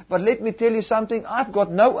that. But let me tell you something, I've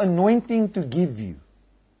got no anointing to give you.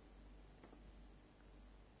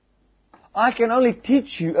 I can only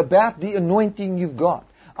teach you about the anointing you've got.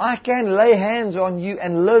 I can lay hands on you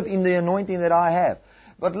and live in the anointing that I have.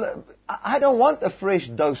 But I don't want a fresh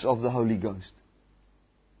dose of the Holy Ghost.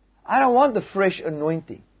 I don't want the fresh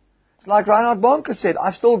anointing. It's like Reinhard Bonke said,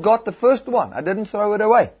 I've still got the first one. I didn't throw it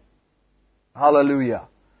away. Hallelujah.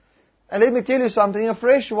 And let me tell you something, a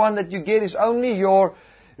fresh one that you get is only your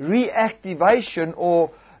reactivation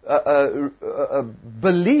or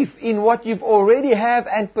belief in what you've already have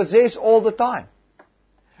and possess all the time.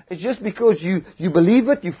 It's just because you believe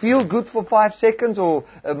it, you feel good for 5 seconds or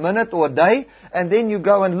a minute or a day, and then you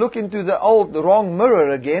go and look into the wrong mirror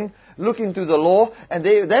again, look into the law, and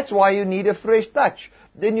that's why you need a fresh touch.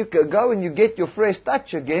 Then you go and you get your fresh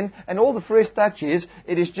touch again, and all the fresh touch is,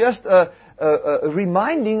 it is just a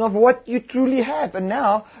reminding of what you truly have. And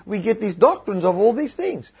now we get these doctrines of all these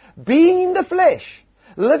things. Being in the flesh,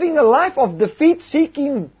 living a life of defeat,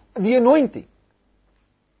 seeking the anointing.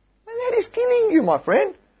 And that is killing you, my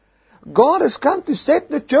friend. God has come to set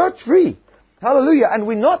the church free. Hallelujah. And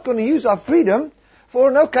we're not going to use our freedom for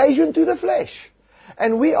an occasion to the flesh.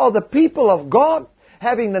 And we are the people of God,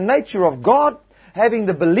 having the nature of God, having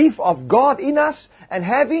the belief of God in us, and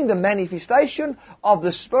having the manifestation of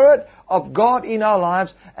the Spirit of God in our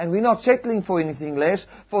lives. And we're not settling for anything less,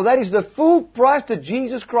 for that is the full price that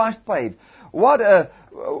Jesus Christ paid. What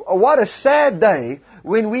a sad day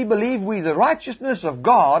when we believe we're the righteousness of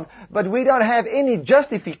God, but we don't have any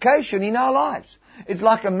justification in our lives. It's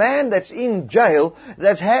like a man that's in jail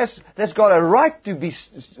that's got a right to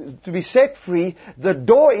be set free. The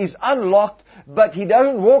door is unlocked, but he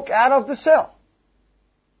doesn't walk out of the cell.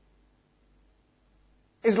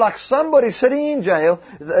 It's like somebody sitting in jail.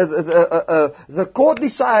 The court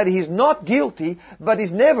decided he's not guilty, but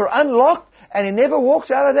he's never unlocked and he never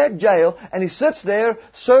walks out of that jail, and he sits there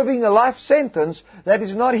serving a life sentence that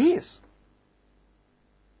is not his.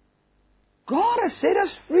 God has set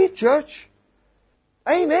us free, church.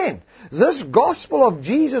 Amen. This gospel of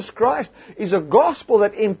Jesus Christ is a gospel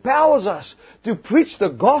that empowers us to preach the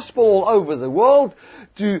gospel all over the world,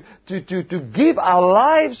 to give our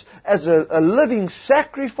lives as a living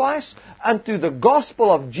sacrifice unto the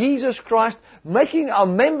gospel of Jesus Christ, making our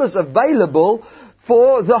members available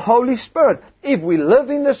for the Holy Spirit. If we live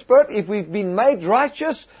in the Spirit, if we've been made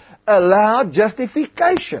righteous, allow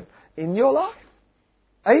justification in your life.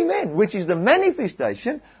 Amen. Which is the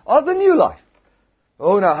manifestation of the new life.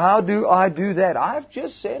 Oh, now how do I do that? I've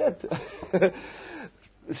just said it.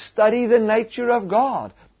 Study the nature of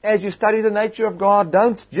God. As you study the nature of God,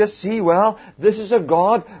 don't just see, well, this is a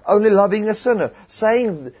God only loving a sinner. See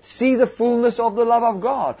the fullness of the love of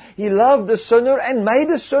God. He loved the sinner and made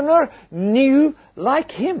the sinner new like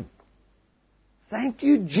Him. Thank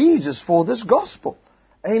you, Jesus, for this gospel.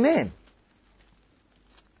 Amen.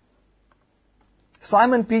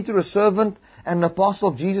 Simon Peter, a servant and an apostle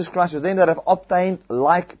of Jesus Christ, to them that have obtained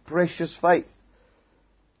like precious faith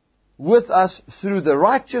with us through the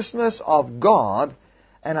righteousness of God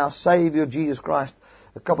and our Savior Jesus Christ.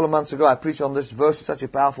 A couple of months ago I preached on this verse. It's such a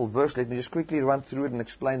powerful verse. Let me just quickly run through it and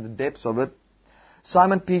explain the depths of it.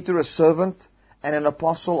 Simon Peter, a servant and an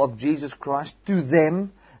apostle of Jesus Christ, to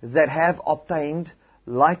them that have obtained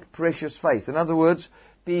like precious faith. In other words,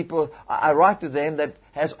 I write to them that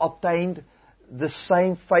has obtained the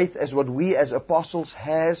same faith as what we as apostles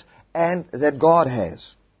has and that God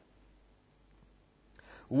has.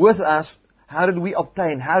 With us, how did we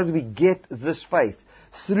obtain, how did we get this faith?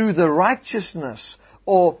 Through the righteousness,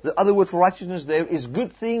 or the other word for righteousness there is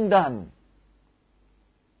good thing done,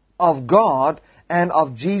 of God and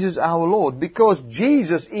of Jesus our Lord. Because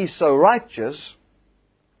Jesus is so righteous,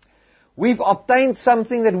 we've obtained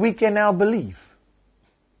something that we can now believe.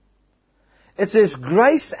 It says,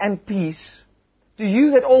 grace and peace to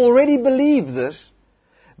you that already believe this,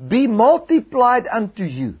 be multiplied unto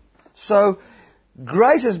you. So,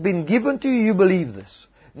 grace has been given to you, you believe this.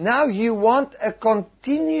 Now you want a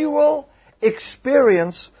continual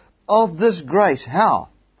experience of this grace. How?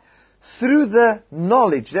 Through the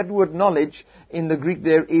knowledge. That word knowledge in the Greek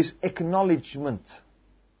there is acknowledgement.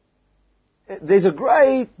 There's a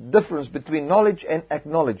great difference between knowledge and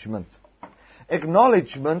acknowledgement.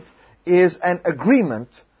 Acknowledgement is an agreement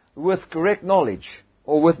with correct knowledge,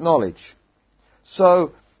 or with knowledge.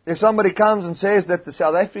 So, if somebody comes and says that the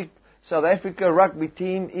South Africa rugby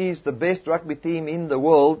team is the best rugby team in the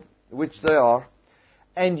world, which they are,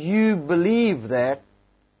 and you believe that,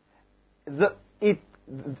 the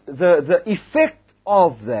effect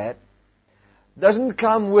of that doesn't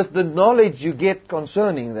come with the knowledge you get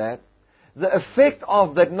concerning that. The effect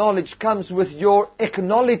of that knowledge comes with your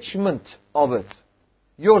acknowledgement of it,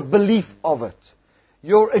 your belief of it,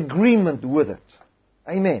 your agreement with it.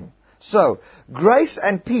 Amen. So, grace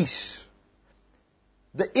and peace,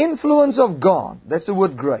 the influence of God, that's the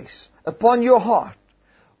word grace, upon your heart,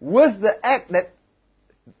 with the act that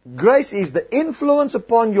grace is the influence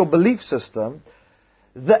upon your belief system,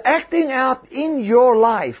 the acting out in your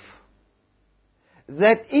life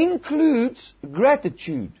that includes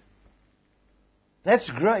gratitude. That's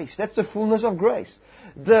grace. That's the fullness of grace.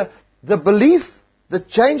 The belief, the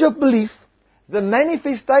change of belief, the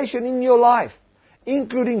manifestation in your life,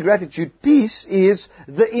 including gratitude. Peace is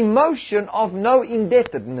the emotion of no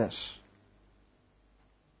indebtedness.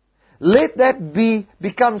 Let that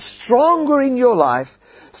become stronger in your life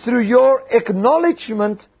through your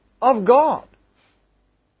acknowledgement of God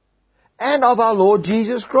and of our Lord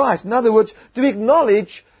Jesus Christ. In other words, to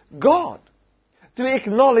acknowledge God, to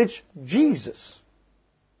acknowledge Jesus.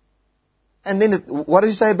 And then, what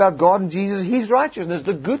does he say about God and Jesus? His righteousness,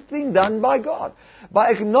 the good thing done by God. By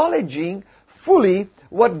acknowledging fully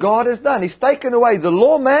what God has done. He's taken away the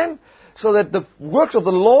law man, so that the works of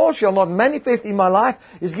the law shall not manifest in my life.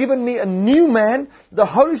 He's given me a new man, the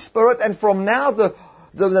Holy Spirit, and from now the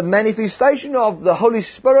manifestation of the Holy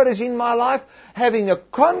Spirit is in my life, having a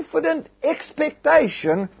confident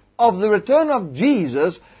expectation of the return of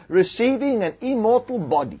Jesus, receiving an immortal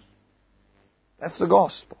body. That's the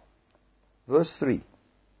gospel. Verse 3.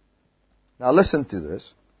 Now listen to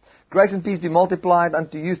this. Grace and peace be multiplied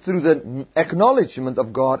unto you through the acknowledgement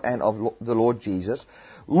of God and of the Lord Jesus,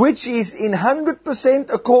 which is in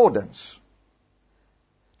 100% accordance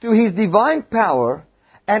to His divine power,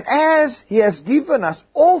 and as He has given us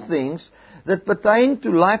all things that pertain to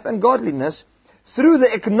life and godliness, through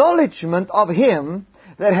the acknowledgement of Him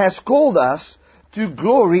that has called us to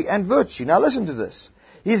glory and virtue. Now listen to this.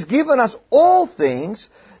 He's given us all things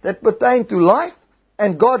that pertain to life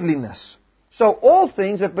and godliness. So all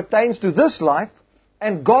things that pertains to this life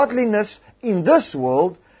and godliness in this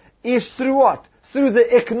world is through what? Through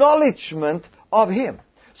the acknowledgement of Him.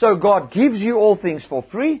 So God gives you all things for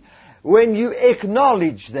free when you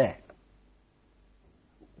acknowledge that.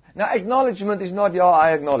 Now, acknowledgement is not, yeah,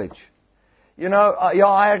 I acknowledge. You know, yeah,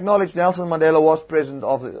 I acknowledge Nelson Mandela was president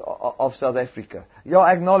of South Africa. Yeah,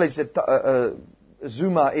 I acknowledge that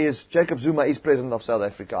Jacob Zuma is president of South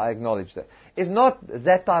Africa. I acknowledge that. It's not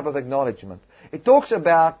that type of acknowledgement. It talks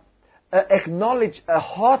about a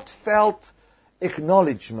heartfelt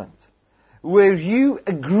acknowledgement where you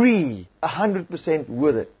agree 100%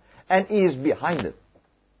 with it and He is behind it.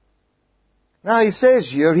 Now He says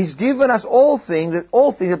here, He's given us all things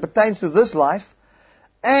that pertains to this life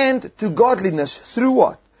and to godliness through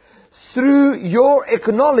what? Through your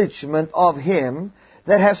acknowledgement of Him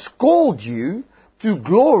that has called you to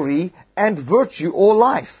glory and virtue or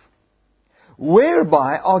life,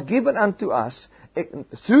 whereby are given unto us,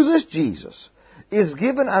 through this Jesus, is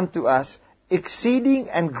given unto us exceeding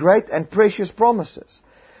and great and precious promises,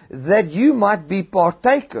 that you might be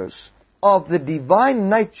partakers of the divine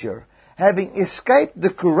nature, having escaped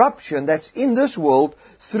the corruption that's in this world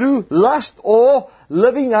through lust or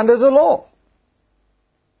living under the law.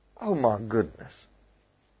 Oh my goodness.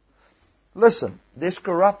 Listen, there's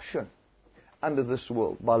corruption under this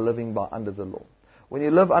world by living under the law. When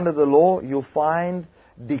you live under the law, you'll find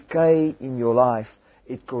decay in your life.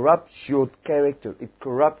 It corrupts your character. It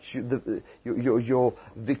corrupts your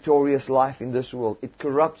victorious life in this world. It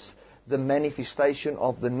corrupts the manifestation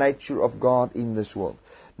of the nature of God in this world.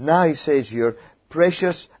 Now He says here,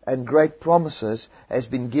 precious and great promises has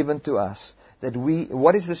been given to us.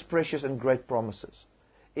 What is this precious and great promises?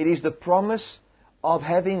 It is the promise of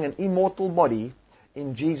having an immortal body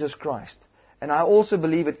in Jesus Christ. And I also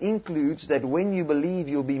believe it includes that when you believe,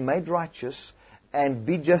 you'll be made righteous and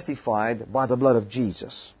be justified by the blood of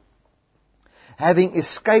Jesus. Having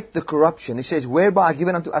escaped the corruption, He says, whereby are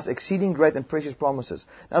given unto us exceeding great and precious promises.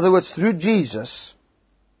 In other words, through Jesus,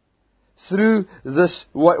 through this,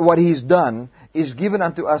 what He's done, is given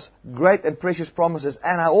unto us great and precious promises.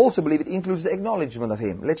 And I also believe it includes the acknowledgement of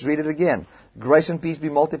Him. Let's read it again. Grace and peace be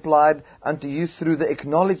multiplied unto you through the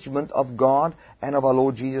acknowledgement of God and of our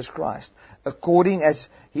Lord Jesus Christ, according as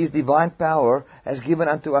His divine power has given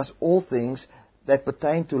unto us all things that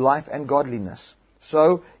pertain to life and godliness.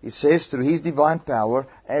 So, it says, through His divine power,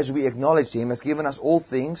 as we acknowledge Him, has given us all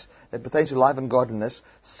things that pertain to life and godliness,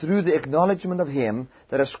 through the acknowledgement of Him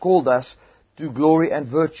that has called us to glory and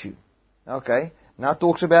virtue. Okay, now it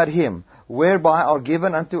talks about Him, whereby are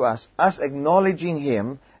given unto us acknowledging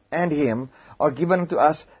Him, and Him, are given unto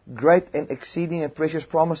us great and exceeding and precious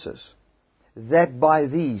promises, that by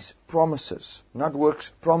these promises, not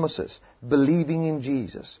works, promises, believing in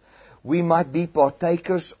Jesus, we might be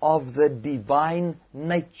partakers of the divine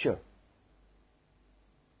nature.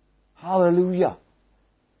 Hallelujah.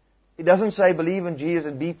 It doesn't say believe in Jesus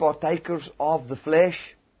and be partakers of the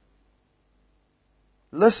flesh.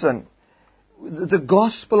 Listen, the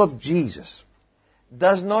gospel of Jesus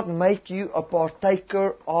does not make you a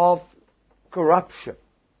partaker of corruption.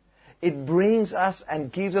 It brings us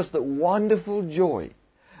and gives us the wonderful joy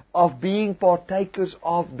of being partakers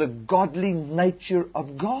of the godly nature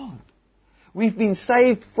of God. We've been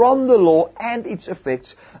saved from the law and its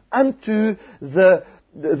effects unto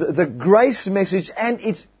the grace message and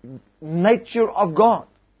its nature of God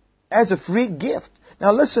as a free gift.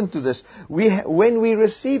 Now listen to this. When we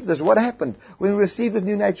receive this, what happened? When we receive this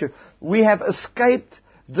new nature, we have escaped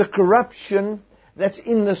the corruption that's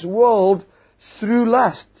in this world through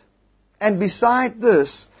lust. And beside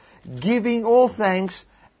this, giving all thanks,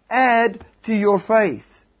 add to your faith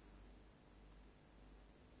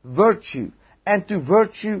virtue, and to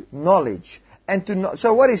virtue knowledge.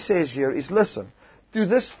 So what he says here is, listen, to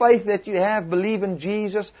this faith that you have, believe in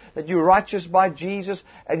Jesus, that you're righteous by Jesus,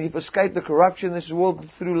 and you've escaped the corruption in this world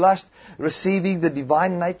through lust, receiving the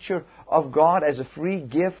divine nature of God as a free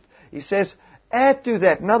gift. He says, add to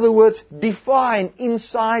that. In other words, define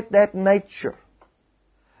inside that nature.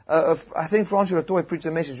 I think Francois Latoy preached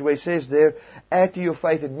a message where he says there, add to your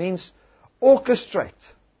faith. It means orchestrate.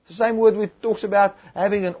 It's the same word which talks about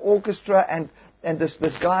having an orchestra and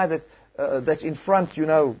this guy that's in front, I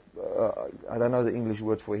don't know the English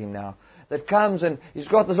word for him now, that comes and he's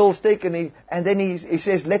got this little stick and then he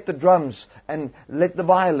says, let the drums and let the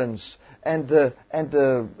violins and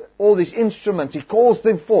all these instruments, he calls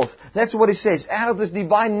them forth. That's what he says. Out of this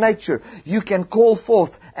divine nature, you can call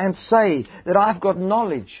forth and say that I've got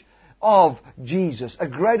knowledge of Jesus, a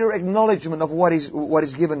greater acknowledgement of what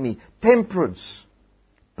is given me. Temperance,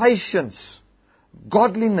 patience,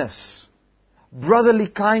 godliness, brotherly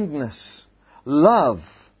kindness, love.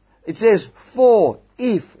 It says, for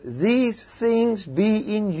if these things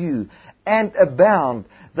be in you and abound,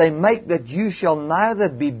 they make that you shall neither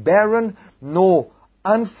be barren nor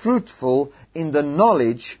unfruitful in the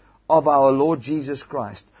knowledge of our Lord Jesus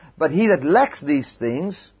Christ. But he that lacks these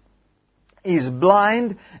things is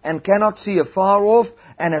blind and cannot see afar off,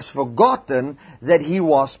 and has forgotten that he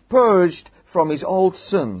was purged from his old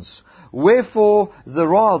sins. Wherefore, the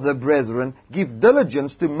rather, brethren, give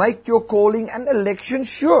diligence to make your calling and election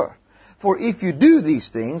sure. For if you do these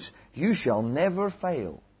things, you shall never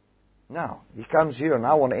fail. Now, he comes here, and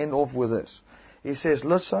I want to end off with this. He says,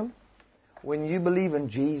 listen, when you believe in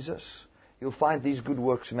Jesus, you'll find these good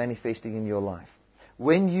works manifesting in your life.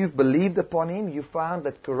 When you've believed upon Him, you found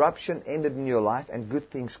that corruption ended in your life and good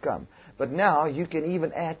things come. But now you can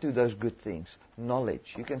even add to those good things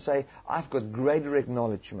knowledge. You can say, I've got greater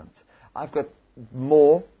acknowledgement. I've got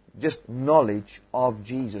more just knowledge of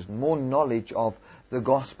Jesus, more knowledge of the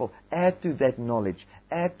gospel. Add to that knowledge.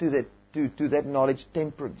 Add to that knowledge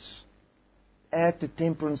temperance. Add to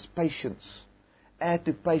temperance patience. Add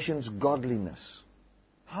to patience godliness.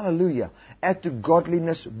 Hallelujah. Add to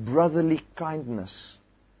godliness brotherly kindness.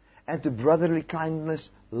 And to brotherly kindness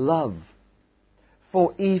love.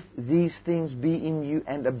 For if these things be in you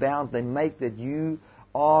and abound, they make that you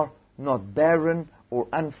are not barren or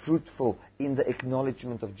unfruitful in the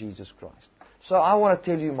acknowledgement of Jesus Christ. So I want to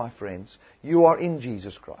tell you, my friends, you are in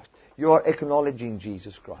Jesus Christ. You are acknowledging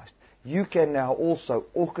Jesus Christ. You can now also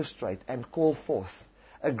orchestrate and call forth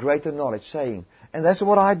a greater knowledge, saying, and that's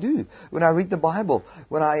what I do when I read the Bible,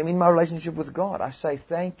 when I am in my relationship with God. I say,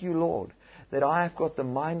 thank you, Lord, that I have got the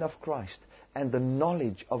mind of Christ and the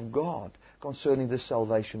knowledge of God concerning the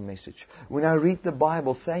salvation message. When I read the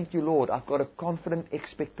Bible, thank you, Lord, I've got a confident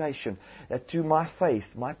expectation that to my faith,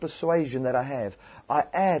 my persuasion that I have, I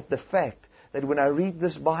add the fact that when I read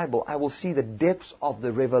this Bible, I will see the depths of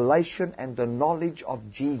the revelation and the knowledge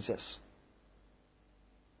of Jesus.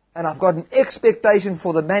 And I've got an expectation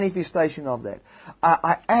for the manifestation of that.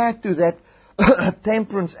 I add to that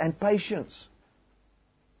temperance and patience.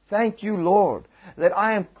 Thank you, Lord, that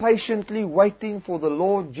I am patiently waiting for the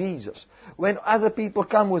Lord Jesus. When other people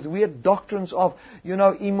come with weird doctrines of,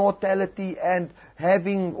 immortality and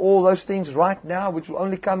having all those things right now, which will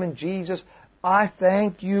only come in Jesus, I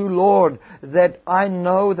thank you, Lord, that I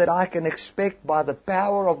know that I can expect by the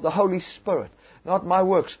power of the Holy Spirit, not my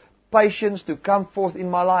works, patience to come forth in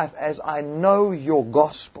my life as I know your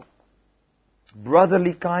gospel.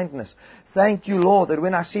 Brotherly kindness. Thank you, Lord, that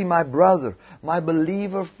when I see my brother, my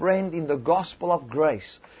believer friend in the gospel of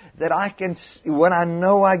grace, that I can, when I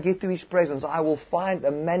know I get to his presence, I will find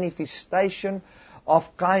a manifestation of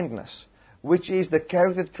kindness, which is the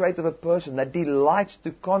character trait of a person that delights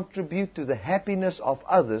to contribute to the happiness of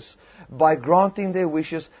others by granting their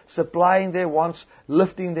wishes, supplying their wants,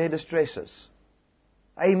 lifting their distresses.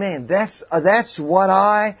 Amen. That's what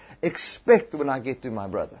I expect when I get to my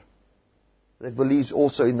brother that believes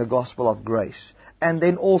also in the gospel of grace. And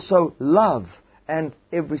then also love and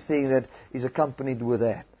everything that is accompanied with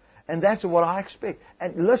that. And that's what I expect.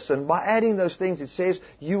 And listen, by adding those things, it says,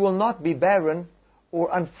 you will not be barren or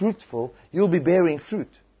unfruitful. You'll be bearing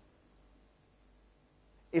fruit.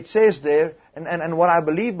 It says there, and what I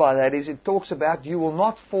believe by that is it talks about you will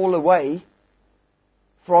not fall away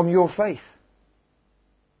from your faith.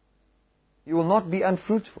 You will not be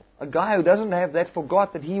unfruitful. A guy who doesn't have that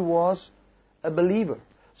forgot that he was a believer.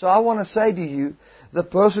 So I want to say to you, the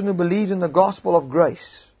person who believes in the gospel of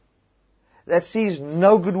grace, that sees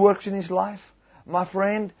no good works in his life, my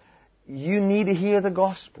friend, you need to hear the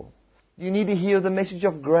gospel. You need to hear the message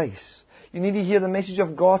of grace. You need to hear the message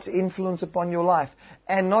of God's influence upon your life.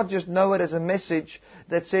 And not just know it as a message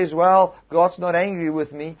that says, well, God's not angry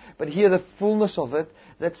with me, but hear the fullness of it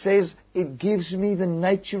that says, it gives me the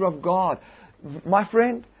nature of God. My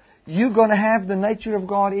friend, you're going to have the nature of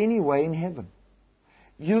God anyway in heaven.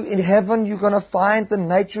 In heaven, you're going to find the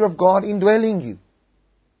nature of God indwelling you.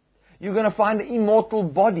 You're going to find an immortal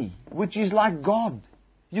body, which is like God.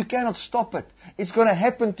 You cannot stop it. It's going to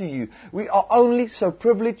happen to you. We are only so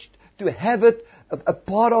privileged to have it, a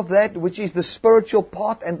part of that, which is the spiritual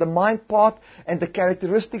part and the mind part and the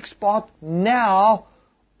characteristics part, now,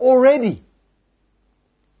 already.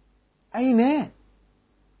 Amen.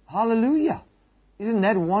 Hallelujah. Isn't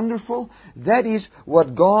that wonderful? That is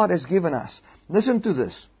what God has given us. Listen to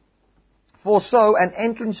this. For so an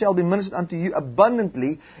entrance shall be ministered unto you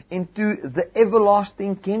abundantly into the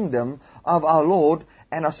everlasting kingdom of our Lord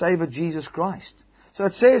and our Savior Jesus Christ. So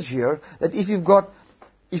it says here that if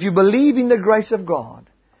you believe in the grace of God,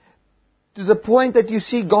 to the point that you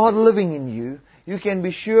see God living in you, you can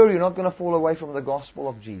be sure you're not going to fall away from the gospel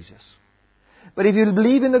of Jesus. But if you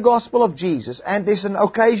believe in the gospel of Jesus and there's an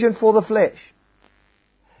occasion for the flesh,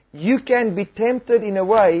 you can be tempted in a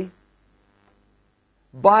way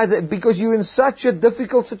because you're in such a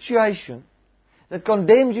difficult situation that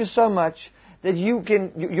condemns you so much that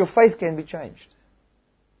your faith can be changed.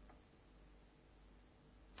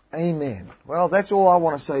 Amen. Well, that's all I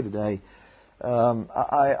want to say today.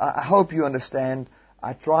 I hope you understand.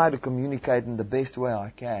 I try to communicate in the best way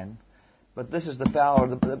I can. But this is the power.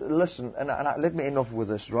 Listen, and let me end off with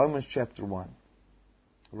this. Romans chapter 1.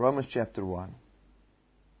 Romans chapter 1.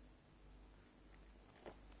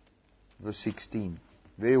 Verse 16.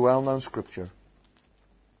 Very well-known scripture.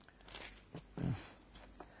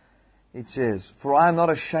 It says, "For I am not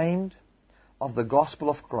ashamed of the gospel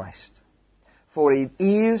of Christ, for it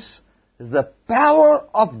is the power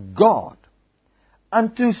of God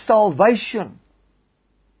unto salvation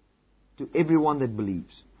to everyone that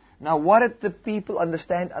believes." Now, what did the people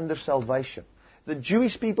understand under salvation? The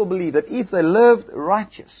Jewish people believed that if they lived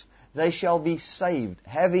righteous, they shall be saved,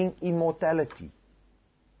 having immortality,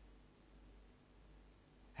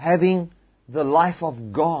 having the life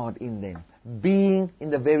of God in them, being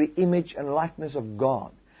in the very image and likeness of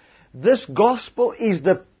God. This gospel is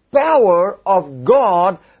the power of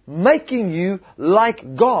God making you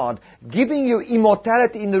like God, giving you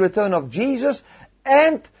immortality in the return of Jesus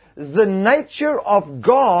and the nature of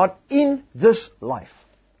God in this life.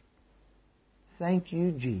 Thank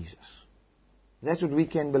you, Jesus. That's what we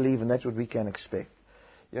can believe and that's what we can expect.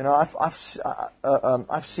 You know,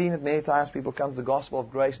 I've seen it many times. People come to the gospel of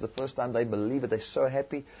grace the first time they believe it. They're so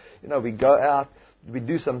happy. You know, we go out, we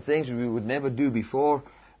do some things we would never do before.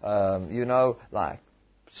 You know, like,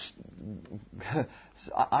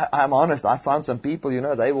 I'm honest, I found some people, you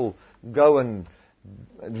know, they will go and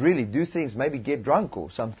really do things, maybe get drunk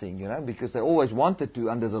or something, you know, because they always wanted to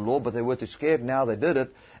under the law, but they were too scared, now they did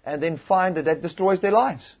it, and then find that destroys their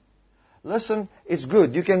lives. Listen, it's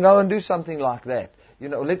good. You can go and do something like that. You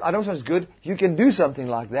know, I don't say it's good. You can do something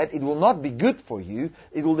like that. It will not be good for you.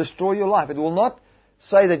 It will destroy your life. It will not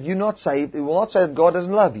say that you're not saved. It will not say that God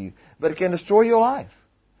doesn't love you. But it can destroy your life.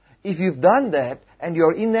 If you've done that and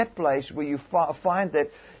you're in that place where you find that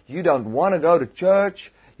you don't want to go to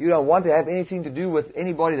church, you don't want to have anything to do with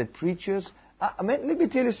anybody that preaches. I mean, let me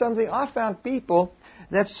tell you something. I found people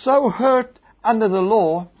that's so hurt under the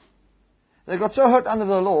law. They got so hurt under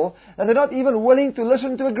the law that they're not even willing to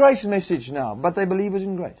listen to a grace message now, but they believe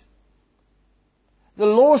in grace. The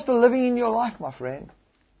law is still living in your life, my friend.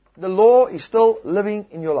 The law is still living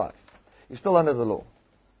in your life. You're still under the law.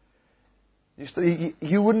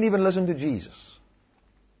 You wouldn't even listen to Jesus.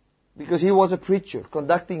 Because he was a preacher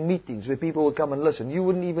conducting meetings where people would come and listen. You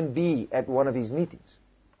wouldn't even be at one of his meetings.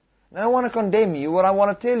 And I don't want to condemn you. What I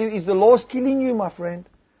want to tell you is the law is killing you, my friend.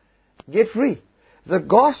 Get free. The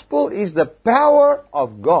gospel is the power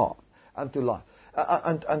of God unto life,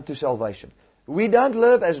 unto salvation. We don't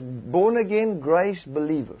live as born-again grace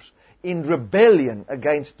believers in rebellion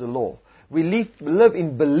against the law. We live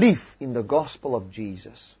in belief in the gospel of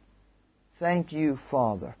Jesus. Thank you,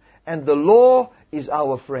 Father. And the law is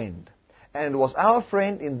our friend. And was our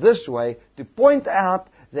friend in this way to point out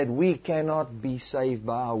that we cannot be saved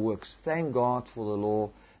by our works. Thank God for the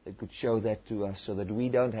law that could show that to us so that we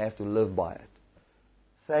don't have to live by it.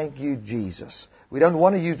 Thank you, Jesus. We don't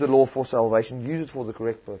want to use the law for salvation. Use it for the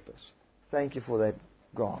correct purpose. Thank you for that,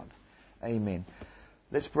 God. Amen.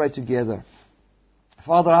 Let's pray together.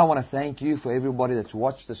 Father, I want to thank you for everybody that's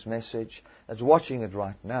watched this message, that's watching it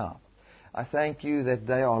right now. I thank you that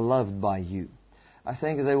they are loved by you. I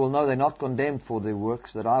thank you they will know they're not condemned for their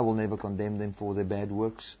works, that I will never condemn them for their bad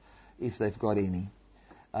works, if they've got any.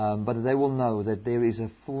 But they will know that there is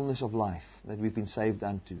a fullness of life that we've been saved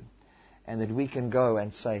unto. And that we can go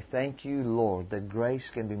and say, thank you, Lord, that grace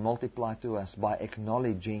can be multiplied to us by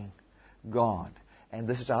acknowledging God. And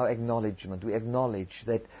this is our acknowledgement. We acknowledge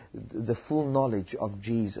that the full knowledge of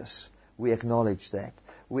Jesus. We acknowledge that.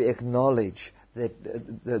 We acknowledge that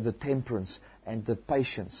the temperance and the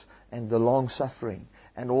patience and the long suffering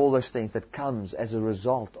and all those things that comes as a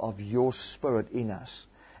result of your Spirit in us.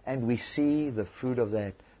 And we see the fruit of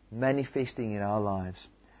that manifesting in our lives.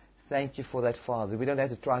 Thank you for that, Father. We don't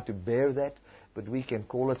have to try to bear that, but we can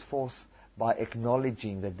call it forth by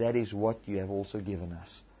acknowledging that that is what you have also given us.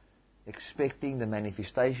 Expecting the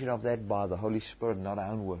manifestation of that by the Holy Spirit, not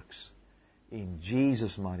our own works. In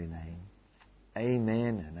Jesus' mighty name.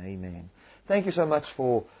 Amen and amen. Thank you so much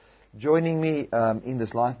for joining me in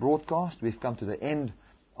this live broadcast. We've come to the end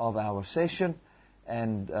of our session,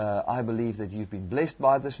 and I believe that you've been blessed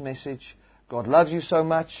by this message. God loves you so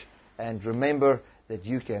much, and remember that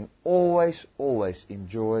you can always, always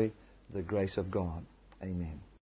enjoy the grace of God. Amen.